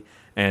busy.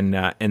 And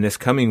this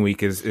coming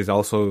week is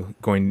also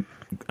going.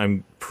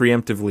 I'm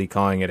preemptively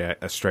calling it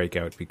a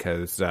strikeout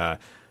because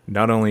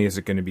not only is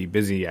it going to be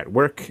busy at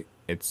work,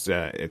 it's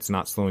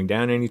not slowing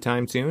down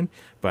anytime soon,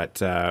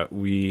 but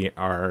we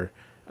are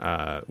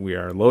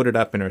loaded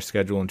up in our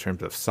schedule in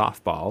terms of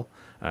softball.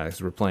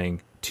 So we're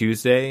playing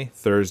Tuesday,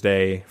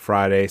 Thursday,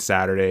 Friday,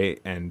 Saturday,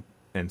 and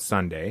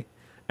Sunday,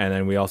 and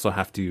then we also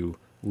have to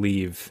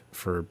leave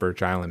for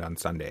Birch Island on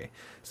Sunday.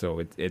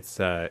 So it's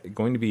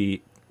going to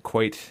be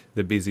quite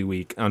the busy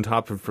week, on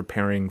top of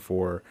preparing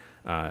for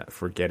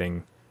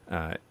getting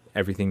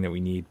everything that we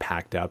need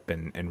packed up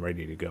and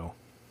ready to go.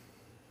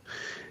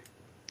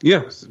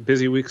 Yeah,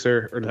 busy weeks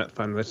are not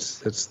fun.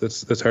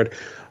 That's hard.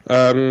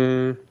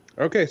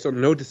 Okay, so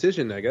no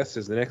decision, I guess,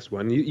 is the next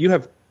one. You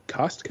have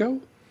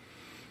Costco?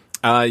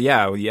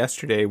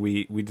 Yesterday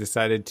we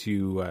decided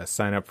to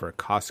sign up for a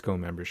Costco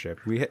membership.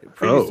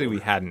 Previously we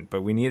hadn't,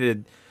 but we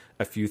needed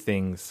a few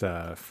things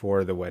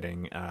for the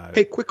wedding.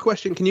 Hey, quick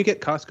question. Can you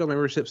get Costco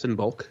memberships in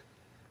bulk?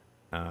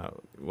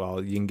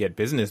 Well, you can get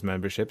business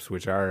memberships,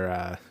 which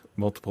are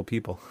multiple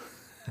people.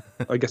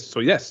 I guess so.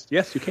 Yes,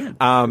 you can.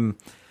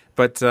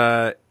 But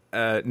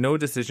no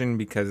decision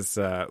because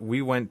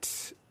we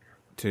went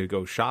to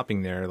go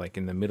shopping there like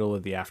in the middle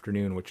of the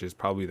afternoon, which is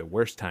probably the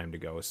worst time to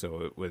go.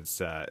 So it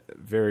was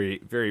very,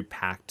 very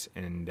packed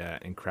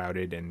and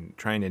crowded, and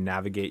trying to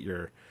navigate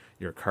your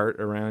cart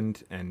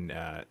around and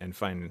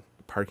find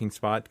a parking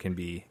spot can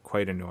be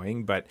quite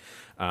annoying. But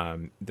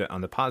on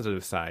the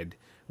positive side,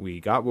 we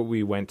got what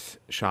we went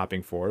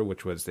shopping for,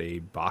 which was a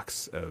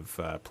box of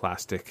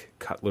plastic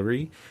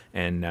cutlery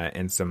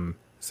and some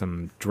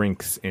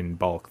drinks in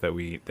bulk that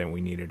we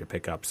needed to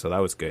pick up. So that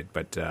was good.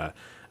 But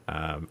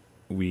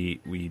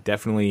we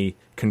definitely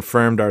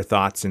confirmed our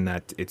thoughts in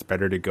that it's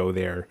better to go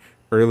there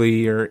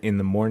earlier in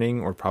the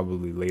morning or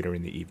probably later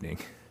in the evening,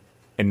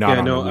 and not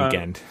on the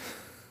weekend.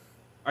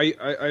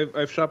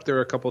 I've shopped there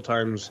a couple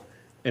times,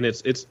 and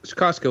it's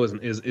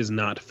Costco is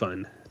not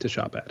fun to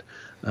shop at.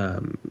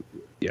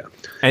 Yeah,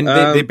 and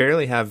they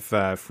barely have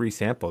free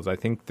samples. I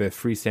think the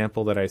free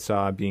sample that I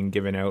saw being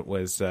given out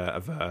was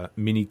of a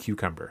mini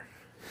cucumber.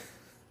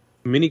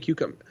 Mini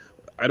cucumber.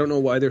 I don't know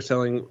why they're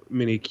selling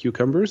mini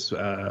cucumbers,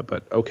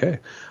 but okay.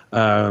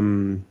 I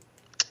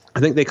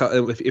think they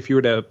call if you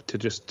were to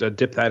just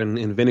dip that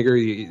in vinegar,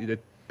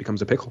 it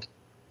becomes a pickle.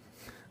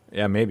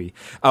 maybe.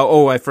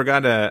 Oh, I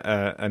forgot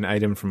an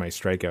item from my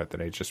strikeout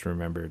that I just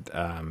remembered.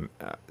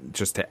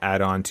 Just to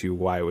add on to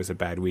why it was a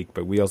bad week,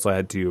 but we also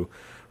had to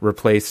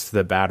replace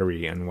the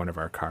battery in one of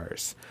our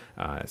cars.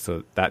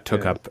 So that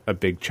took up a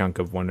big chunk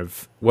of one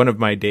of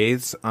my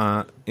days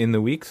in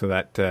the week. So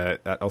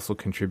that also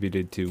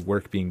contributed to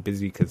work being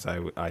busy because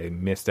I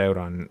missed out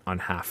on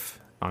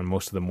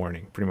most of the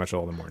morning, pretty much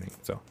all the morning.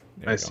 So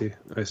I see.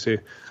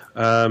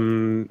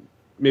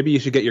 Maybe you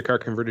should get your car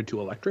converted to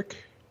electric.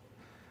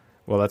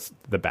 Well, that's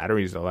the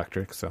battery's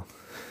electric, so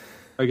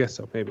I guess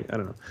so. Maybe I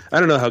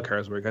don't know how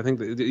cars work. I think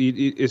that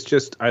it's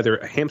just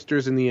either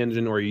hamsters in the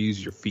engine or you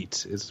use your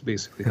feet. Is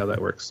basically how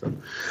that works. So,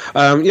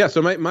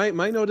 So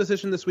my no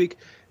decision this week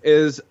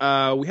is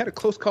we had a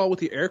close call with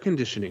the air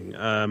conditioning.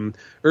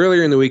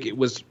 Earlier in the week, it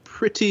was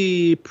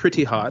pretty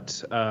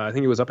hot. I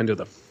think it was up into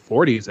the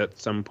 40s at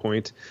some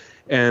point,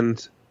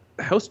 and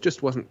the house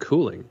just wasn't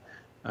cooling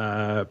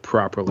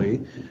properly,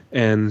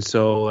 and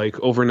so like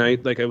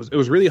overnight, like it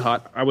was really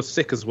hot. I was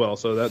sick as well,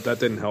 so that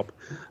didn't help.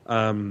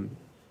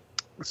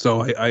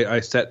 So I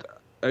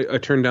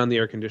turned down the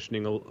air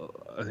conditioning,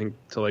 I think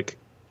to like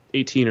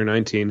 18 or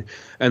 19,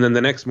 and then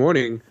the next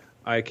morning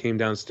I came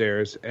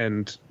downstairs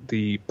and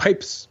the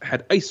pipes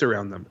had ice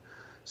around them.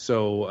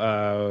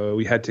 So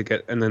we had to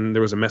get, and then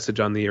there was a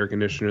message on the air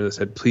conditioner that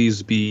said,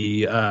 please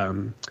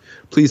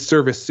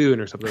service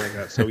soon or something like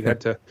that. So we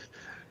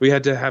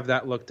had to have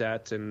that looked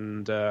at,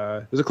 and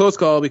it was a close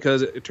call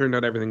because it turned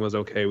out everything was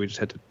okay. We just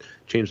had to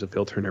change the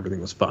filter and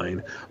everything was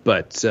fine.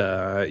 But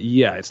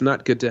it's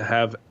not good to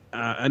have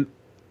a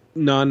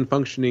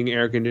non-functioning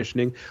air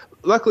conditioning.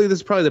 Luckily, this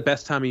is probably the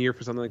best time of year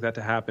for something like that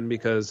to happen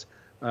because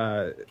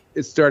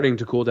it's starting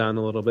to cool down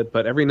a little bit.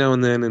 But every now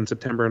and then in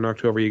September and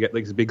October, you get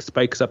like these big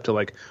spikes up to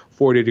like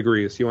 40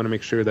 degrees. You want to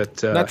make sure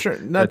that not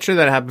sure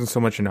that happens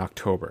so much in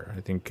October. I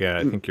think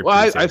you're.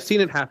 Well, I've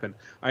seen it happen.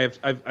 I've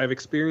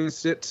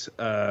experienced it.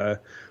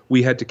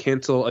 We had to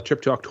cancel a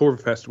trip to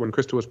Oktoberfest when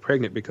Krista was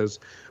pregnant because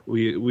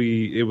it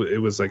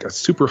was like a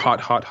super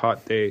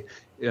hot day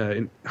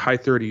in high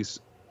 30s.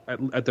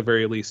 At the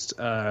very least,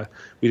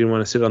 we didn't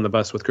want to sit on the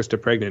bus with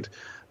Krista pregnant.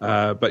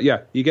 But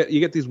yeah, you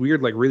get these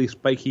weird, like really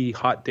spiky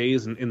hot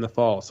days in the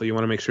fall. So you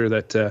want to make sure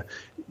that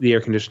the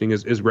air conditioning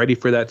is ready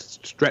for that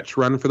stretch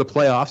run for the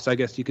playoffs, I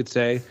guess you could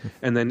say.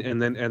 And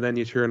then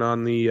you turn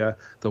on the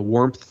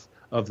warmth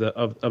of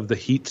the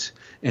heat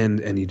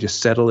and you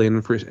just settle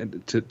in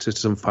to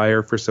some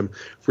fire for some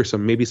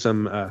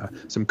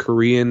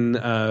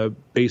Korean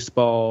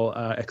baseball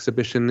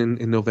exhibition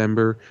in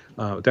November,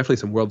 definitely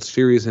some World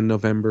Series in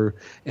November,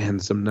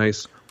 and some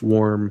nice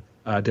warm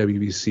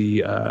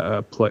WBC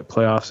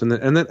playoffs,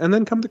 and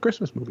then come the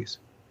Christmas movies.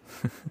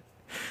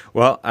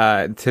 Well,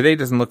 today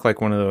doesn't look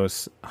like one of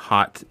those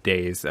hot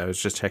days. I was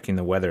just checking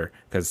the weather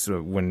because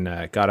when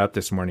I got up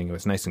this morning, it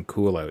was nice and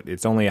cool out.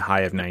 It's only a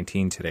high of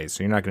 19 today,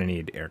 so you're not going to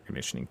need air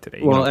conditioning today.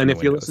 Well, and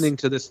if you're listening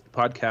to this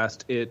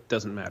podcast, it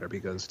doesn't matter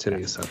because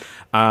today is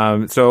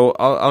Sunday. So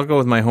I'll go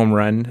with my home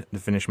run to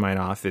finish mine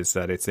off is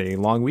that it's a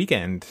long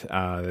weekend.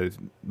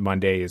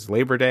 Monday is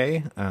Labor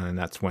Day, and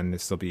that's when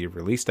this will be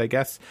released, I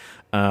guess.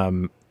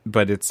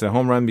 But it's a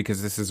home run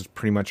because this is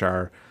pretty much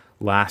our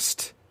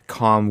last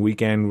calm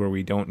weekend where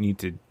we don't need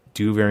to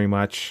do very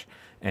much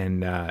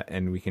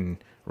and we can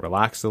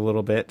relax a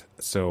little bit.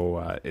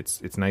 So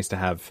it's nice to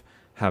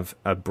have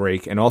a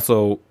break. And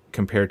also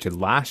compared to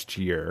last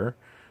year,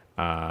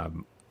 I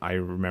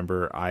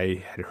remember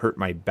I had hurt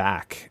my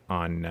back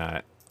on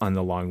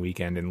the long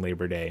weekend and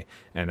Labor Day,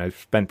 and I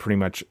spent pretty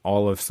much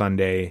all of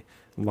Sunday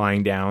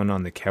lying down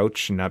on the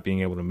couch and not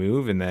being able to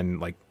move, and then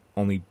like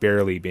only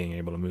barely being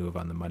able to move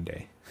on the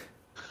Monday.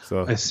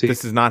 So this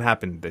has not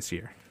happened this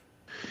year.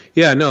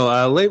 Yeah, no.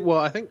 Well,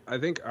 I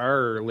think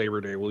our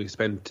Labor Day will be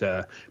spent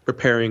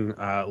preparing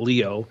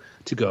Leo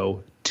to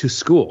go to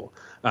school.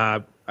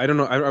 I don't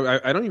know.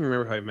 I don't even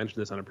remember if I mentioned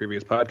this on a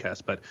previous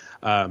podcast, but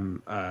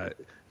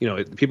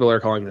people are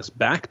calling this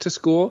back to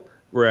school,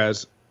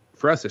 whereas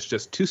for us it's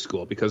just to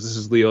school because this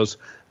is Leo's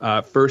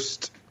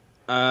first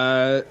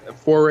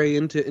foray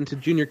into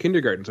junior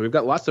kindergarten. So we've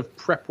got lots of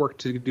prep work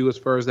to do as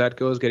far as that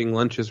goes, getting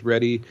lunches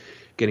ready,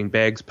 getting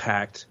bags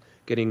packed,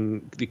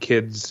 getting the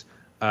kids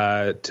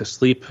to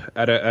sleep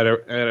at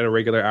a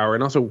regular hour,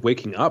 and also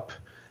waking up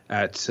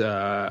at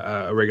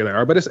a regular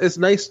hour. But it's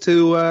nice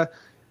to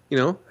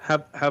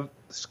have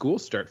school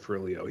start for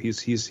Leo.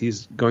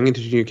 He's going into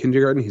junior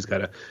kindergarten. He's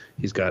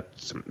got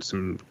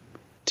some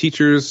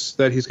teachers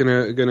that he's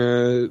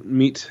gonna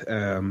meet.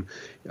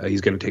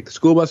 He's gonna take the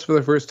school bus for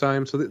the first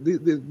time. So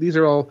these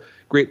are all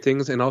great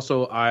things. And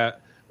also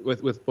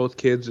with both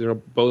kids,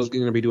 both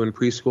going to be doing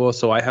preschool.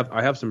 So I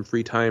have some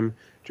free time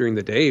during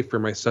the day for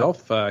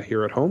myself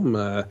here at home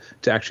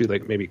to actually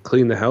like maybe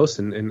clean the house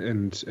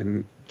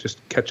and just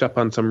catch up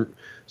on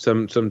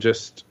some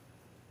just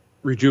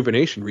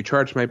rejuvenation,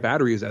 recharge my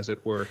batteries, as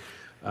it were,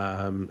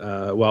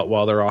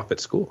 while they're off at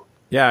school.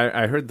 Yeah,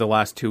 I heard the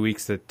last 2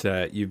 weeks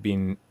that you've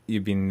been.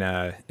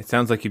 It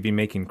sounds like you've been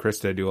making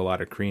Krista do a lot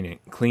of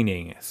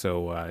cleaning.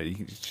 So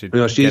you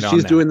should.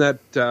 She's doing that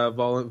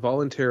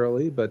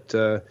voluntarily, but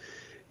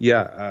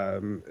Yeah,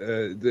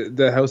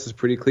 the house is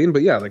pretty clean,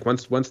 but yeah, like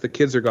once the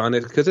kids are gone,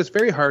 because it's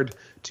very hard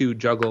to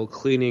juggle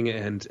cleaning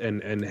and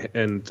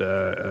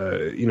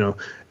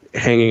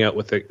hanging out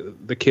with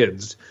the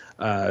kids.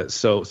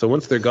 So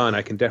once they're gone,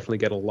 I can definitely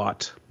get a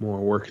lot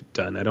more work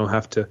done. I don't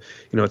have to,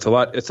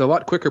 it's a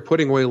lot quicker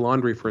putting away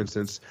laundry, for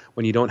instance,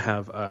 when you don't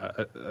have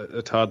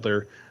a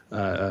toddler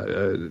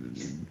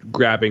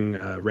grabbing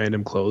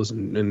random clothes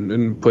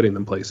and putting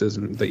them places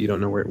and that you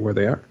don't know where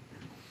they are.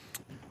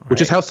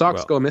 Which is how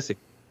socks go missing.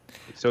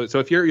 So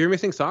if you're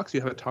missing socks, you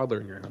have a toddler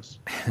in your house.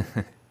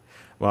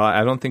 Well,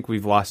 I don't think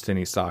we've lost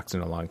any socks in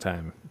a long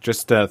time.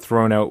 Just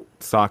thrown out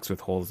socks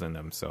with holes in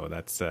them. So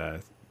that's I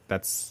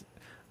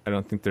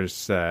don't think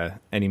there's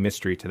any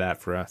mystery to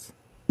that for us.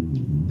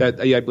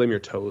 I blame your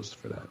toes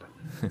for that.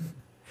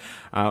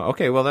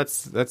 Okay, well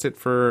that's it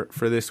for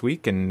this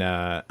week, and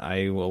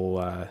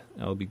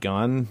I'll be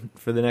gone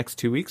for the next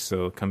 2 weeks.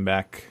 So come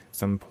back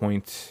some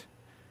point.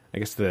 I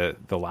guess the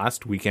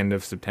last weekend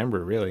of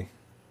September, really.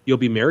 You'll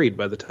be married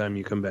by the time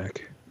you come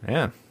back.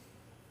 Yeah.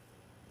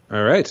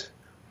 All right.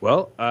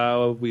 Well,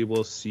 we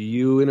will see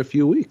you in a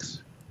few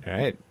weeks. All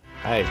right.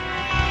 Bye.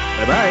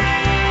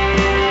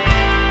 Bye-bye.